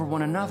speaking over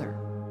one another.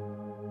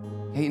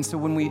 Okay, and so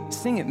when we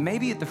sing it,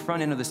 maybe at the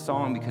front end of the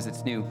song, because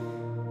it's new,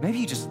 maybe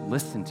you just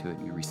listen to it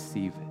and you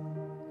receive it.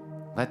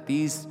 Let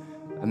these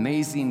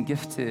amazing,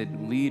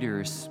 gifted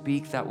leaders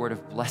speak that word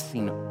of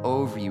blessing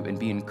over you and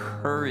be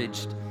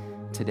encouraged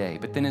today.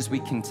 But then as we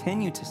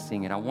continue to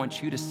sing it, I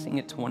want you to sing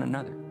it to one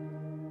another.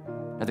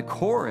 Now the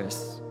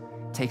chorus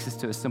takes us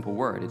to a simple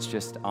word. It's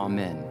just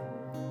amen.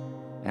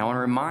 And I want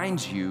to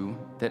remind you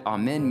that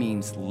amen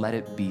means let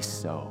it be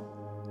so.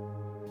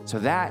 So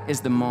that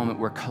is the moment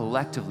where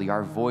collectively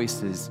our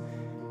voices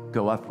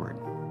go upward.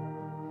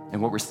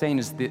 And what we're saying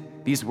is that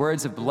these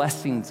words of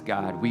blessings,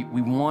 God, we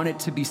want it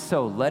to be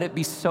so. Let it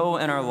be so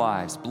in our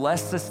lives.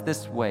 Bless us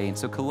this way. And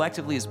so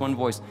collectively as one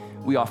voice,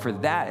 we offer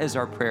that as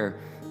our prayer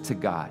to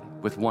God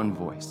with one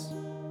voice.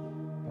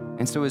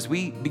 And so as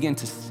we begin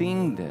to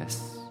sing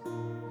this,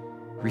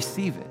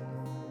 receive it.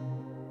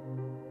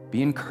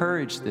 Be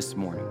encouraged this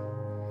morning.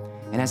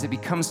 And as it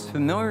becomes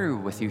familiar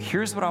with you,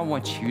 here's what I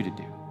want you to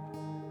do.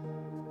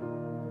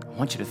 I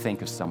want you to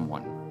think of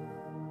someone.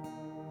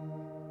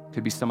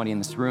 Could be somebody in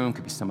this room,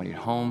 could be somebody at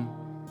home,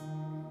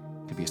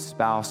 could be a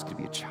spouse, could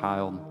be a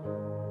child,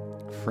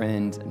 a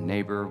friend, a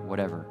neighbor,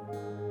 whatever.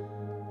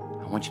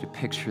 I want you to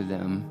picture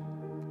them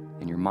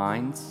in your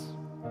minds,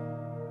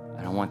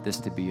 and I want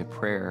this to be a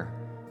prayer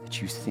that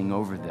you sing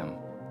over them,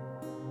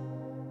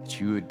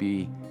 that you would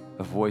be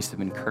a voice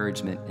of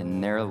encouragement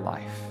in their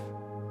life,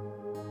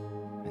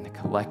 and that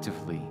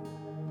collectively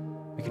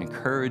we can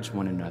encourage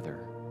one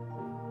another.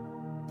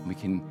 We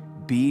can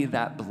be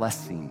that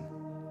blessing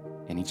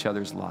in each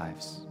other's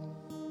lives.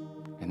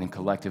 And then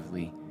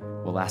collectively,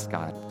 we'll ask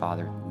God,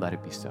 Father, let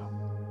it be so.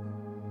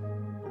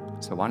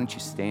 So why don't you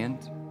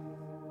stand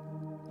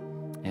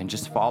and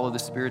just follow the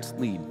Spirit's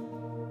lead.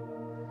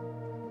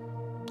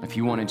 If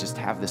you want to just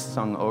have this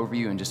sung over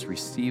you and just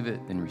receive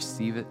it, then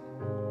receive it.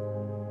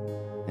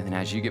 And then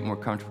as you get more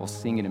comfortable,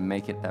 sing it and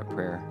make it that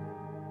prayer.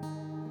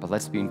 But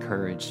let's be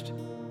encouraged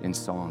in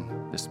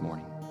song this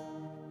morning.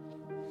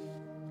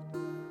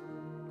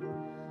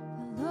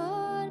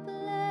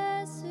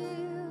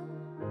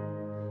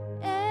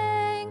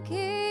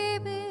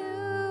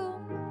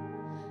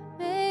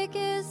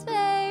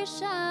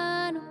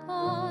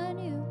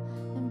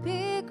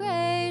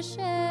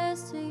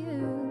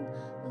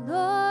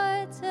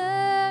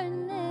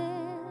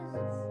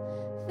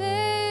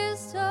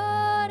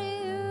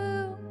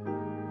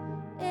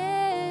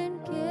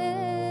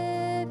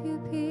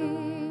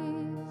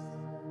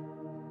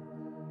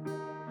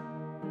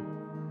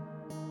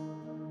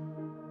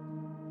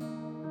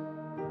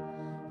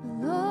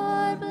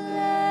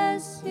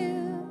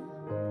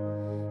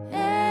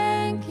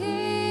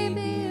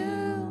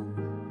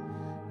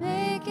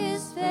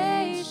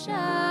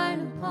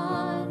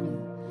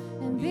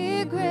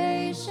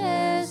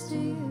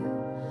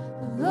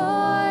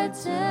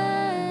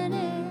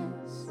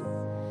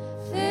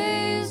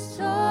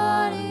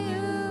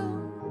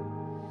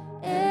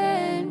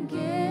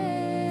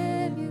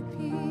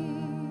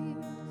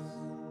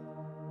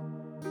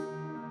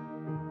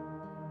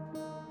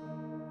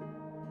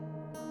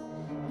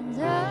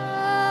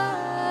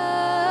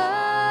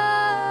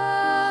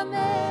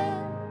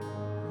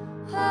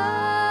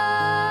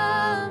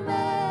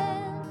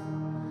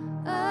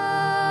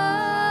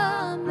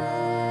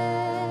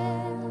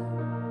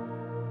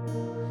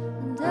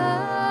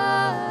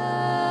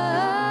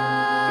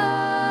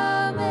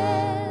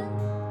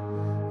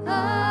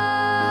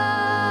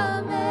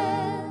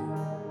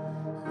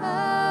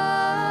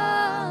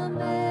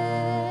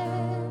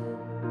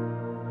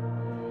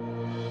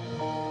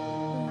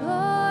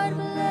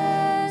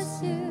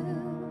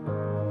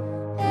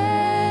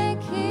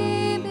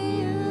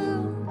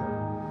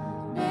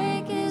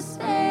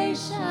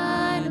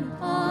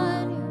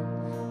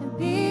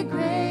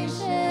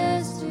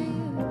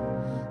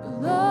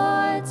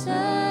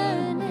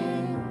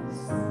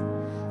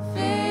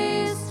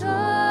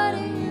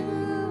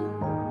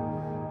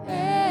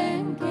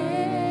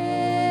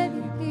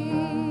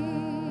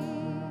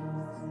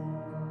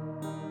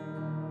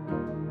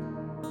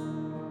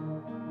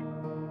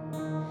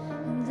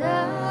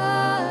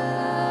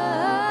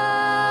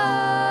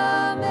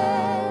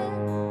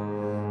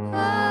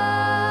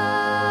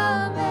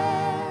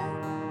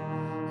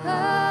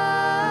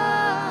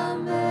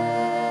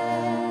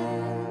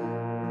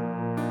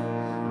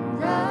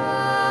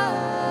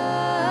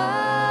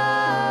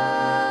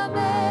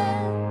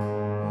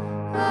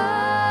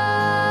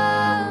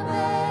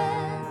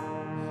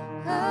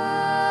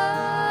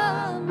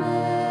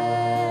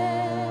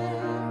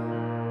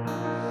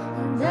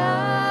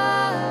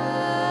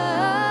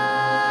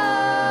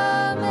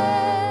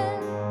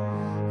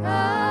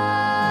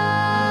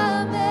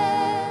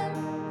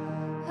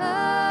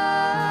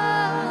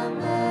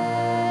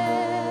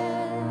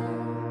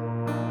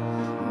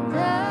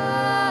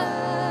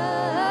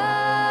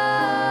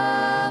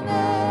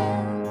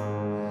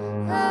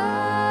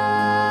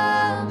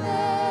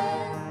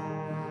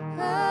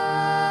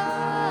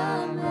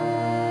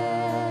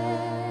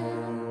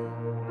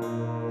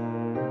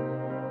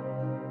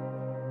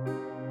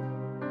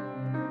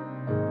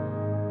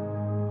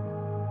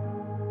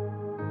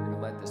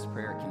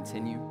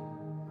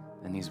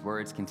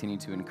 Words continue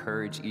to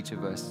encourage each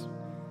of us.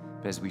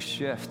 But as we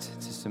shift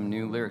to some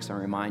new lyrics, I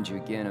want to remind you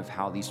again of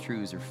how these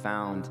truths are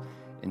found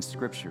in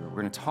Scripture.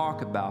 We're going to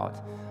talk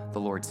about the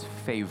Lord's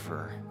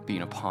favor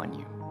being upon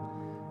you.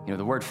 You know,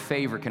 the word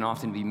favor can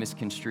often be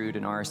misconstrued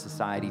in our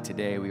society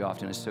today. We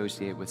often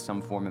associate with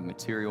some form of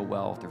material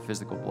wealth or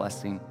physical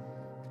blessing.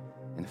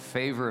 And the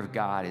favor of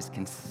God is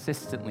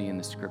consistently in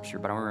the Scripture.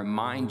 But I want to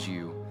remind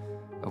you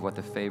of what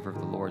the favor of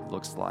the Lord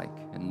looks like.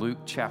 In Luke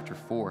chapter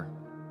 4,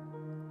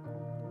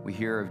 we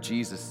hear of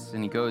Jesus,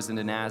 and he goes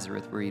into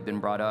Nazareth where he'd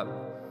been brought up.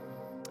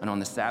 And on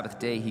the Sabbath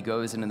day, he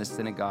goes into the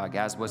synagogue,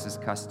 as was his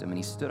custom, and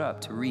he stood up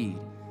to read.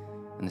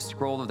 And the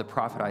scroll of the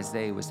prophet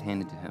Isaiah was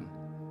handed to him.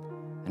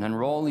 And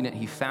unrolling it,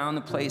 he found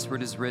the place where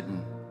it is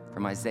written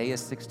from Isaiah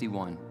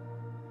 61,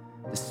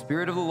 "The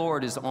Spirit of the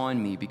Lord is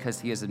on me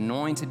because he has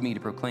anointed me to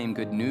proclaim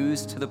good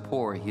news to the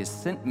poor. He has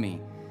sent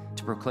me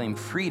to proclaim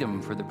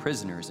freedom for the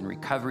prisoners and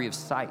recovery of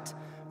sight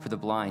for the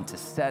blind, to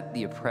set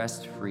the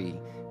oppressed free,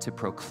 to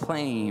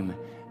proclaim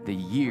the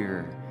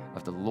year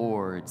of the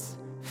Lord's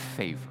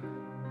favor."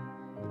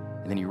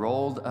 And then he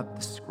rolled up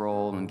the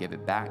scroll and gave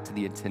it back to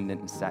the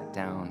attendant and sat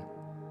down.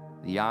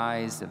 The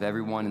eyes of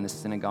everyone in the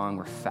synagogue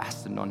were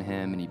fastened on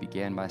him, and he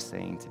began by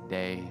saying,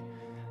 "Today,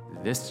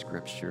 this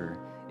scripture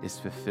is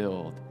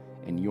fulfilled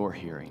in your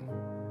hearing."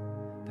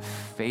 The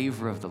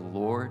favor of the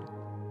Lord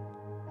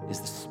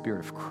is the Spirit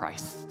of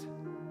Christ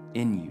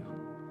in you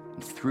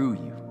and through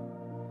you.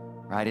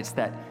 Right? It's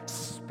that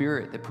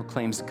Spirit that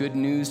proclaims good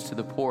news to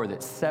the poor,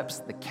 that sets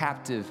the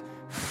captive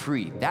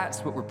free.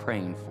 That's what we're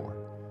praying for.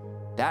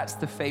 That's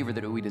the favor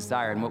that we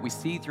desire. And what we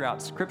see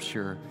throughout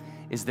Scripture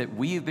is that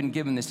we have been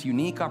given this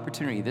unique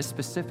opportunity, this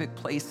specific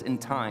place in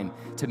time,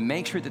 to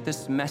make sure that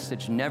this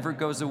message never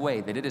goes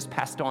away, that it is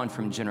passed on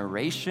from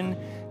generation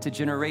to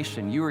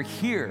generation. You are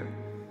here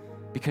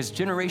because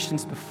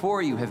generations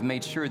before you have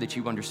made sure that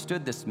you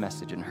understood this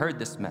message and heard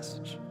this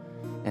message.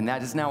 And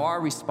that is now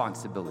our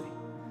responsibility.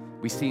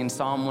 We see in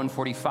Psalm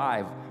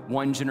 145,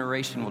 one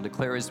generation will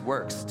declare his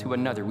works to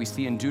another. We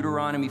see in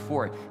Deuteronomy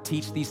 4,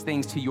 teach these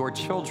things to your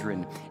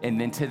children and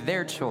then to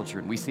their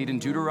children. We see it in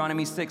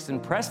Deuteronomy 6,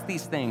 impress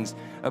these things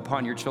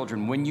upon your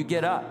children. When you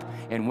get up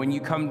and when you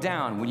come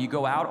down, when you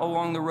go out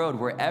along the road,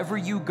 wherever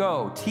you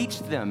go, teach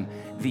them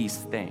these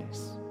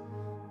things.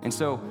 And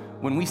so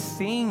when we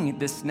sing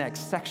this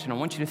next section, I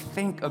want you to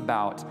think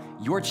about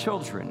your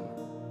children,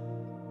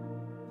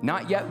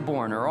 not yet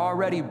born or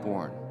already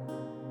born.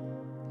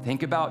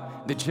 Think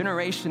about the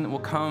generation that will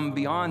come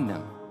beyond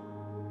them.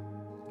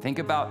 Think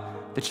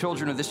about the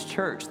children of this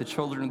church, the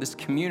children of this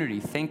community.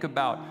 Think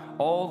about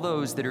all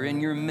those that are in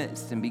your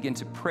midst and begin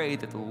to pray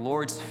that the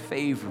Lord's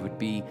favor would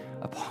be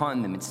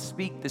upon them and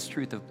speak this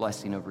truth of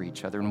blessing over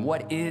each other. And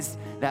what is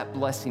that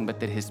blessing but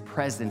that his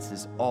presence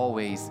is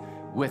always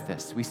with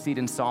us? We see it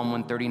in Psalm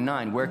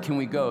 139. Where can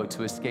we go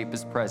to escape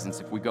his presence?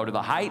 If we go to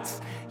the heights,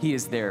 he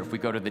is there. If we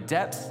go to the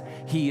depths,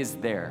 he is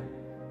there.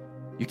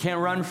 You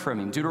can't run from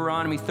him.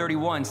 Deuteronomy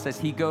 31 says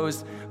he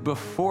goes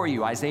before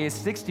you. Isaiah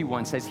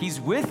 61 says he's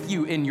with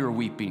you in your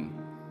weeping.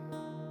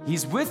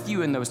 He's with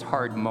you in those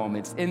hard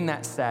moments, in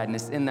that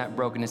sadness, in that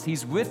brokenness.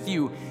 He's with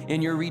you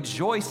in your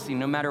rejoicing.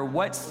 No matter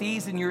what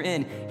season you're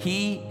in,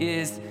 he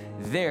is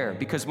there.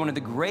 Because one of the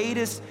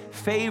greatest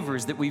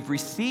favors that we've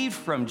received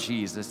from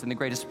Jesus and the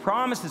greatest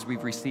promises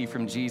we've received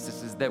from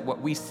Jesus is that what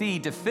we see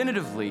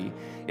definitively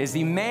is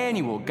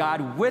Emmanuel,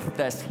 God with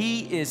us.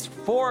 He is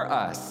for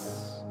us.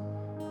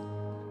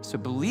 So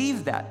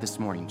believe that this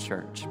morning,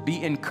 church.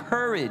 Be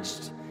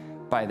encouraged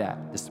by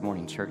that this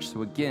morning, church.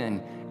 So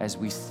again, as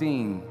we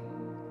sing,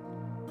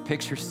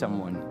 picture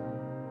someone.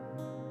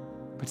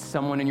 Put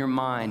someone in your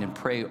mind and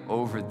pray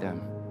over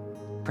them.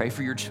 Pray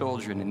for your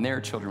children and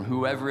their children,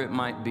 whoever it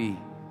might be.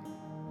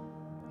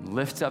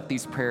 Lift up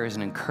these prayers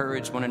and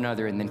encourage one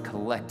another, and then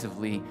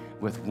collectively,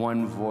 with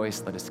one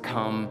voice, let us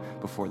come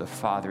before the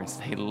Father and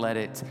say, let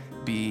it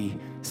be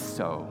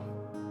so.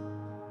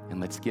 And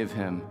let's give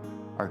him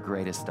our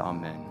greatest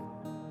amen.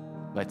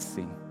 Let's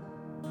sing.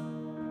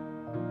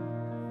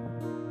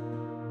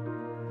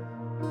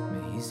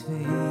 May his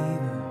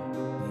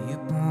favor be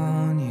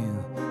upon you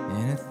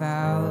and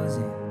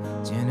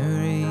 1,000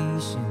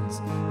 generations,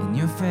 and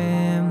your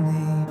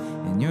family,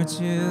 and your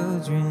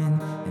children,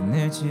 and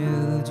their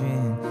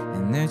children,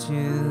 and their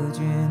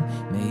children.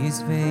 May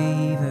his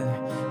favor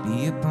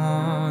be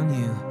upon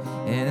you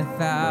and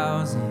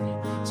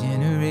 1,000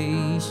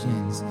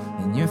 generations,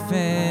 and your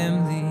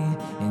family,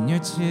 and your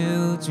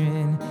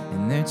children,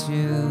 and their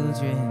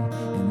children,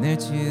 and their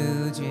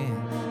children.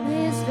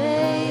 May his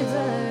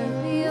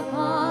favor be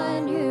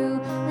upon you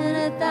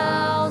and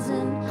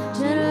 1,000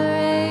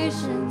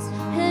 generations,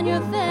 and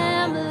your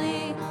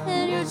family,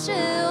 and your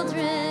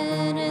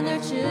children, and their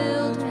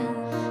children,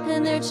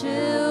 and their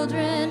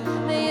children.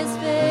 May his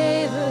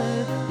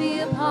favor be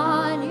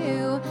upon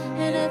you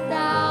and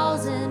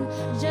 1,000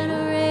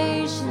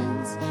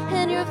 generations,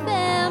 and your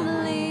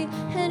family,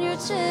 and your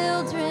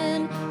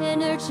children,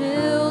 and their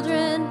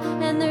children,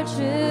 and their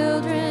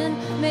children.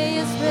 May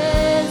his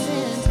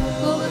presence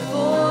go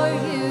before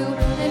you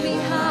and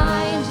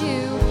behind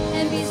you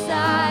and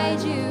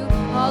beside you,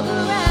 all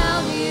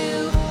around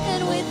you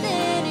and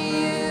within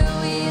you.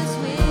 He is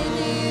with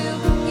you,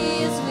 he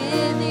is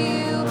with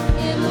you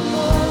in the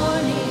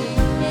morning,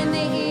 in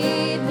the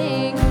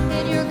evening,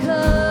 in your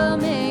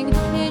coming,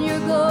 in your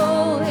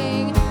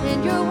going,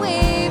 in your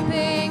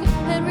weeping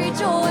and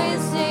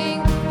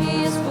rejoicing. He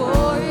is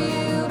for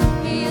you,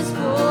 he is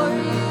for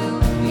you,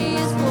 he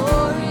is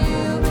for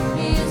you,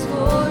 he is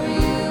for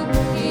you,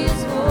 he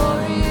is for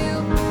you,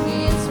 he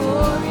is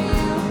for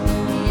you,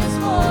 he is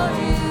for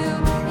you,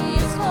 he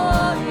is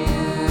for you.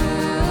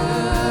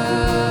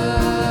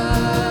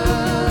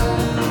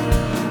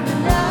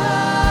 And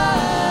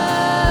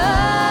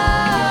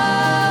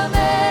amen,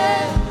 amen,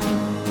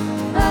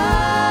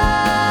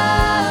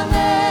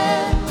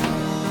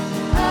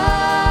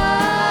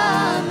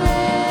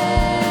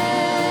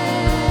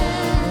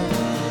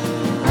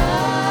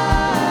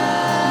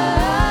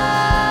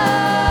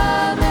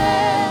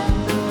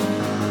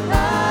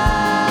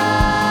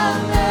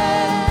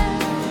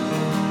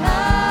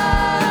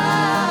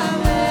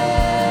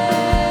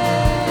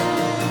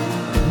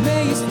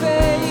 May his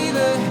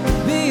favor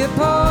be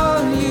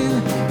upon you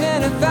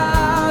and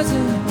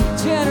 1,000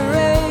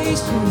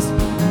 generations,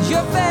 and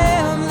your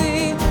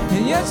family,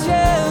 and your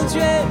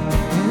children,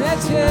 and their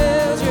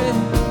children,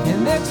 and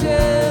their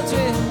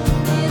children.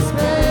 His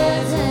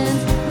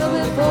presence go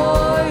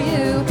before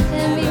you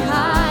and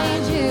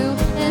behind you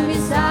and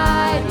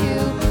beside you,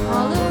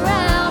 all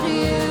around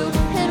you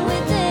and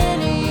within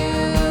you.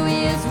 He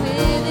is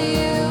with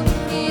you,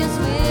 he is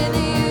with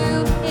you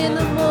in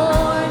the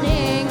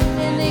morning,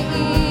 in the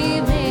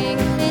evening,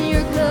 in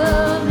your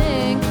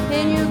coming,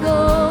 in your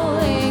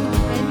going,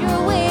 in your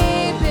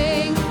waiting.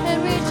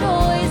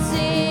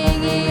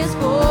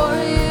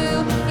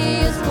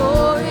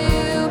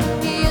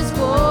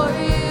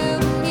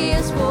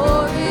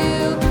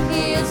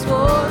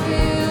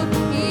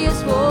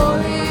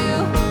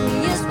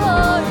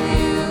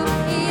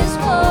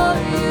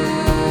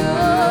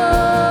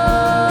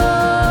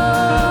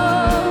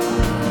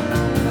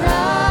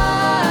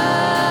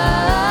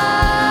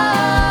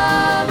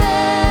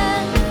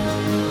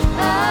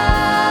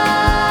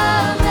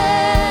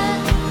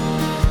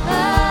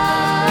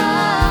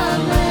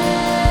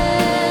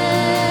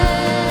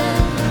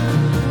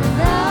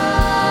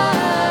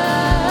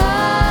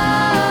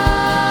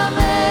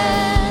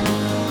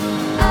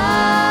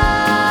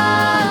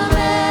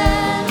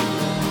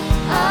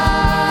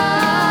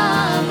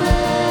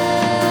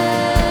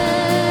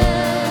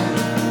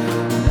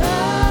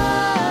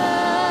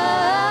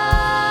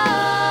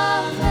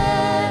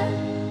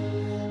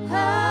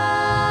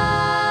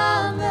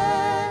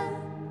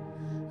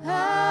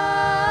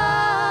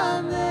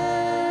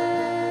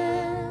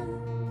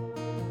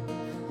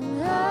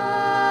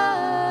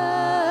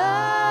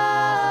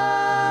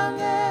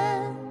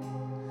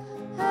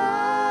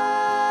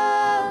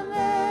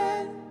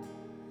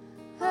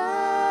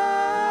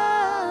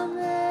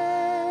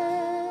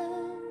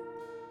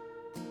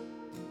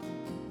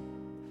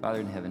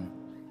 Father in heaven,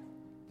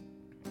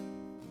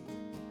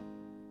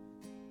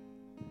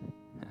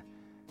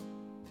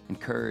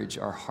 encourage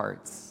our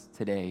hearts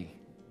today.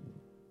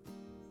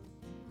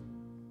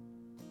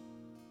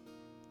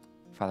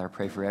 Father, I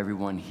pray for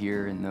everyone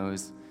here and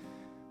those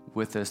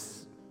with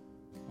us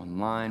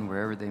online,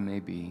 wherever they may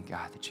be,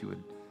 God, that you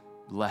would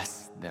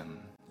bless them.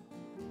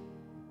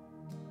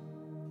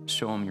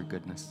 Show them your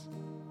goodness.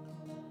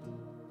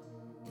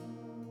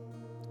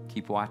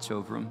 Keep watch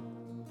over them.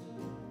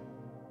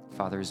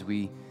 Father, as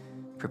we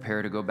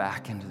prepare to go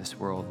back into this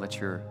world, let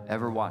your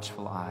ever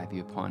watchful eye be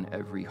upon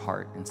every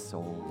heart and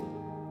soul.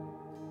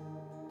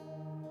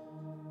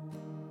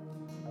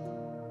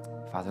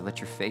 Father, let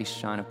your face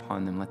shine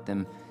upon them. Let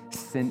them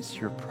sense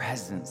your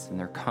presence in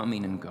their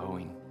coming and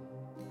going,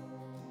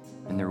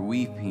 in their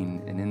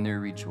weeping and in their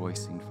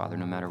rejoicing. Father,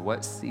 no matter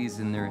what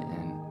season they're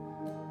in,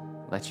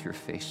 let your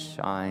face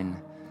shine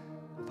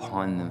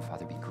upon them.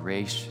 Father, be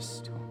gracious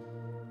to them.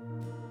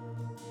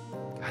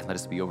 God, let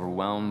us be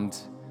overwhelmed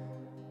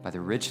by the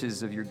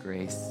riches of your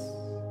grace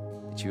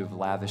that you have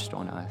lavished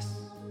on us.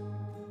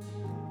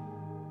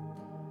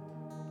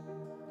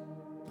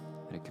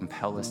 Let it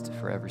compel us to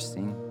forever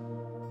sing.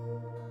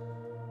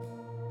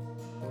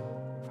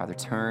 Father,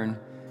 turn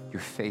your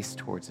face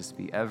towards us.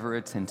 Be ever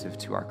attentive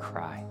to our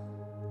cry.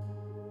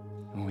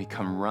 When we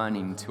come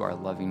running to our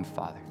loving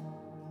Father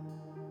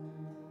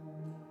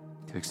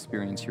to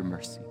experience your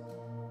mercy.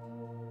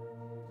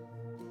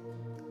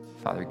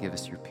 Father, give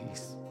us your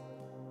peace.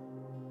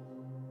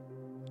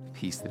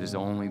 Peace that has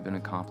only been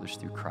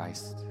accomplished through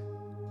Christ.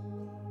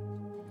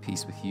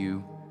 Peace with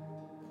you,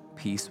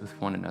 peace with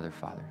one another,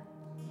 Father.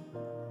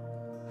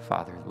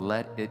 Father,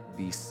 let it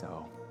be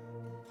so,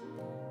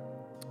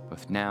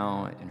 both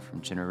now and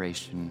from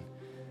generation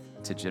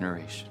to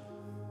generation.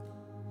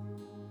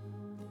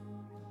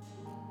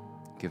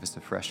 Give us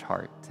a fresh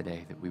heart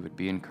today that we would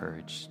be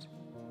encouraged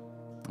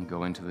and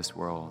go into this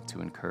world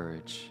to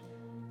encourage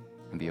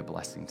and be a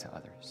blessing to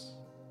others.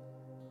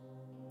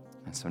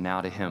 And so now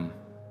to him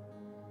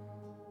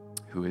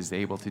who is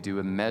able to do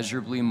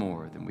immeasurably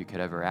more than we could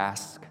ever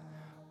ask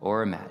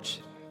or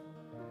imagine,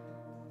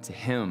 to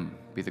him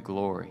be the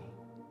glory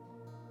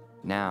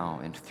now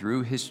and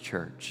through his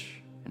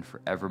church and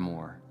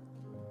forevermore.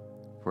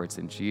 For it's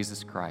in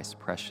Jesus Christ's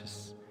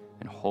precious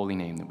and holy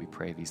name that we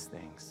pray these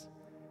things.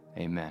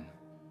 Amen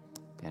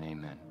and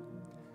amen.